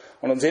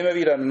 und uns immer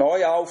wieder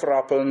neu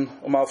aufrappeln,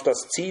 um auf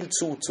das Ziel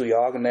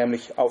zuzujagen,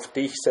 nämlich auf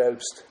dich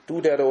selbst.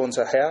 Du, der du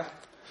unser Herr,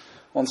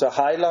 unser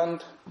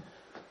Heiland,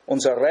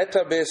 unser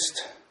Retter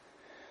bist,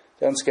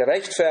 der uns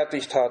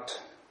gerechtfertigt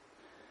hat,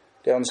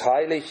 der uns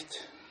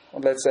heiligt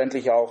und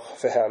letztendlich auch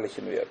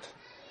verherrlichen wird.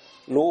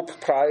 Lob,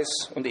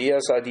 Preis und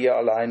Ehre sei dir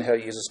allein, Herr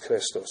Jesus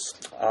Christus.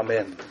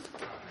 Amen.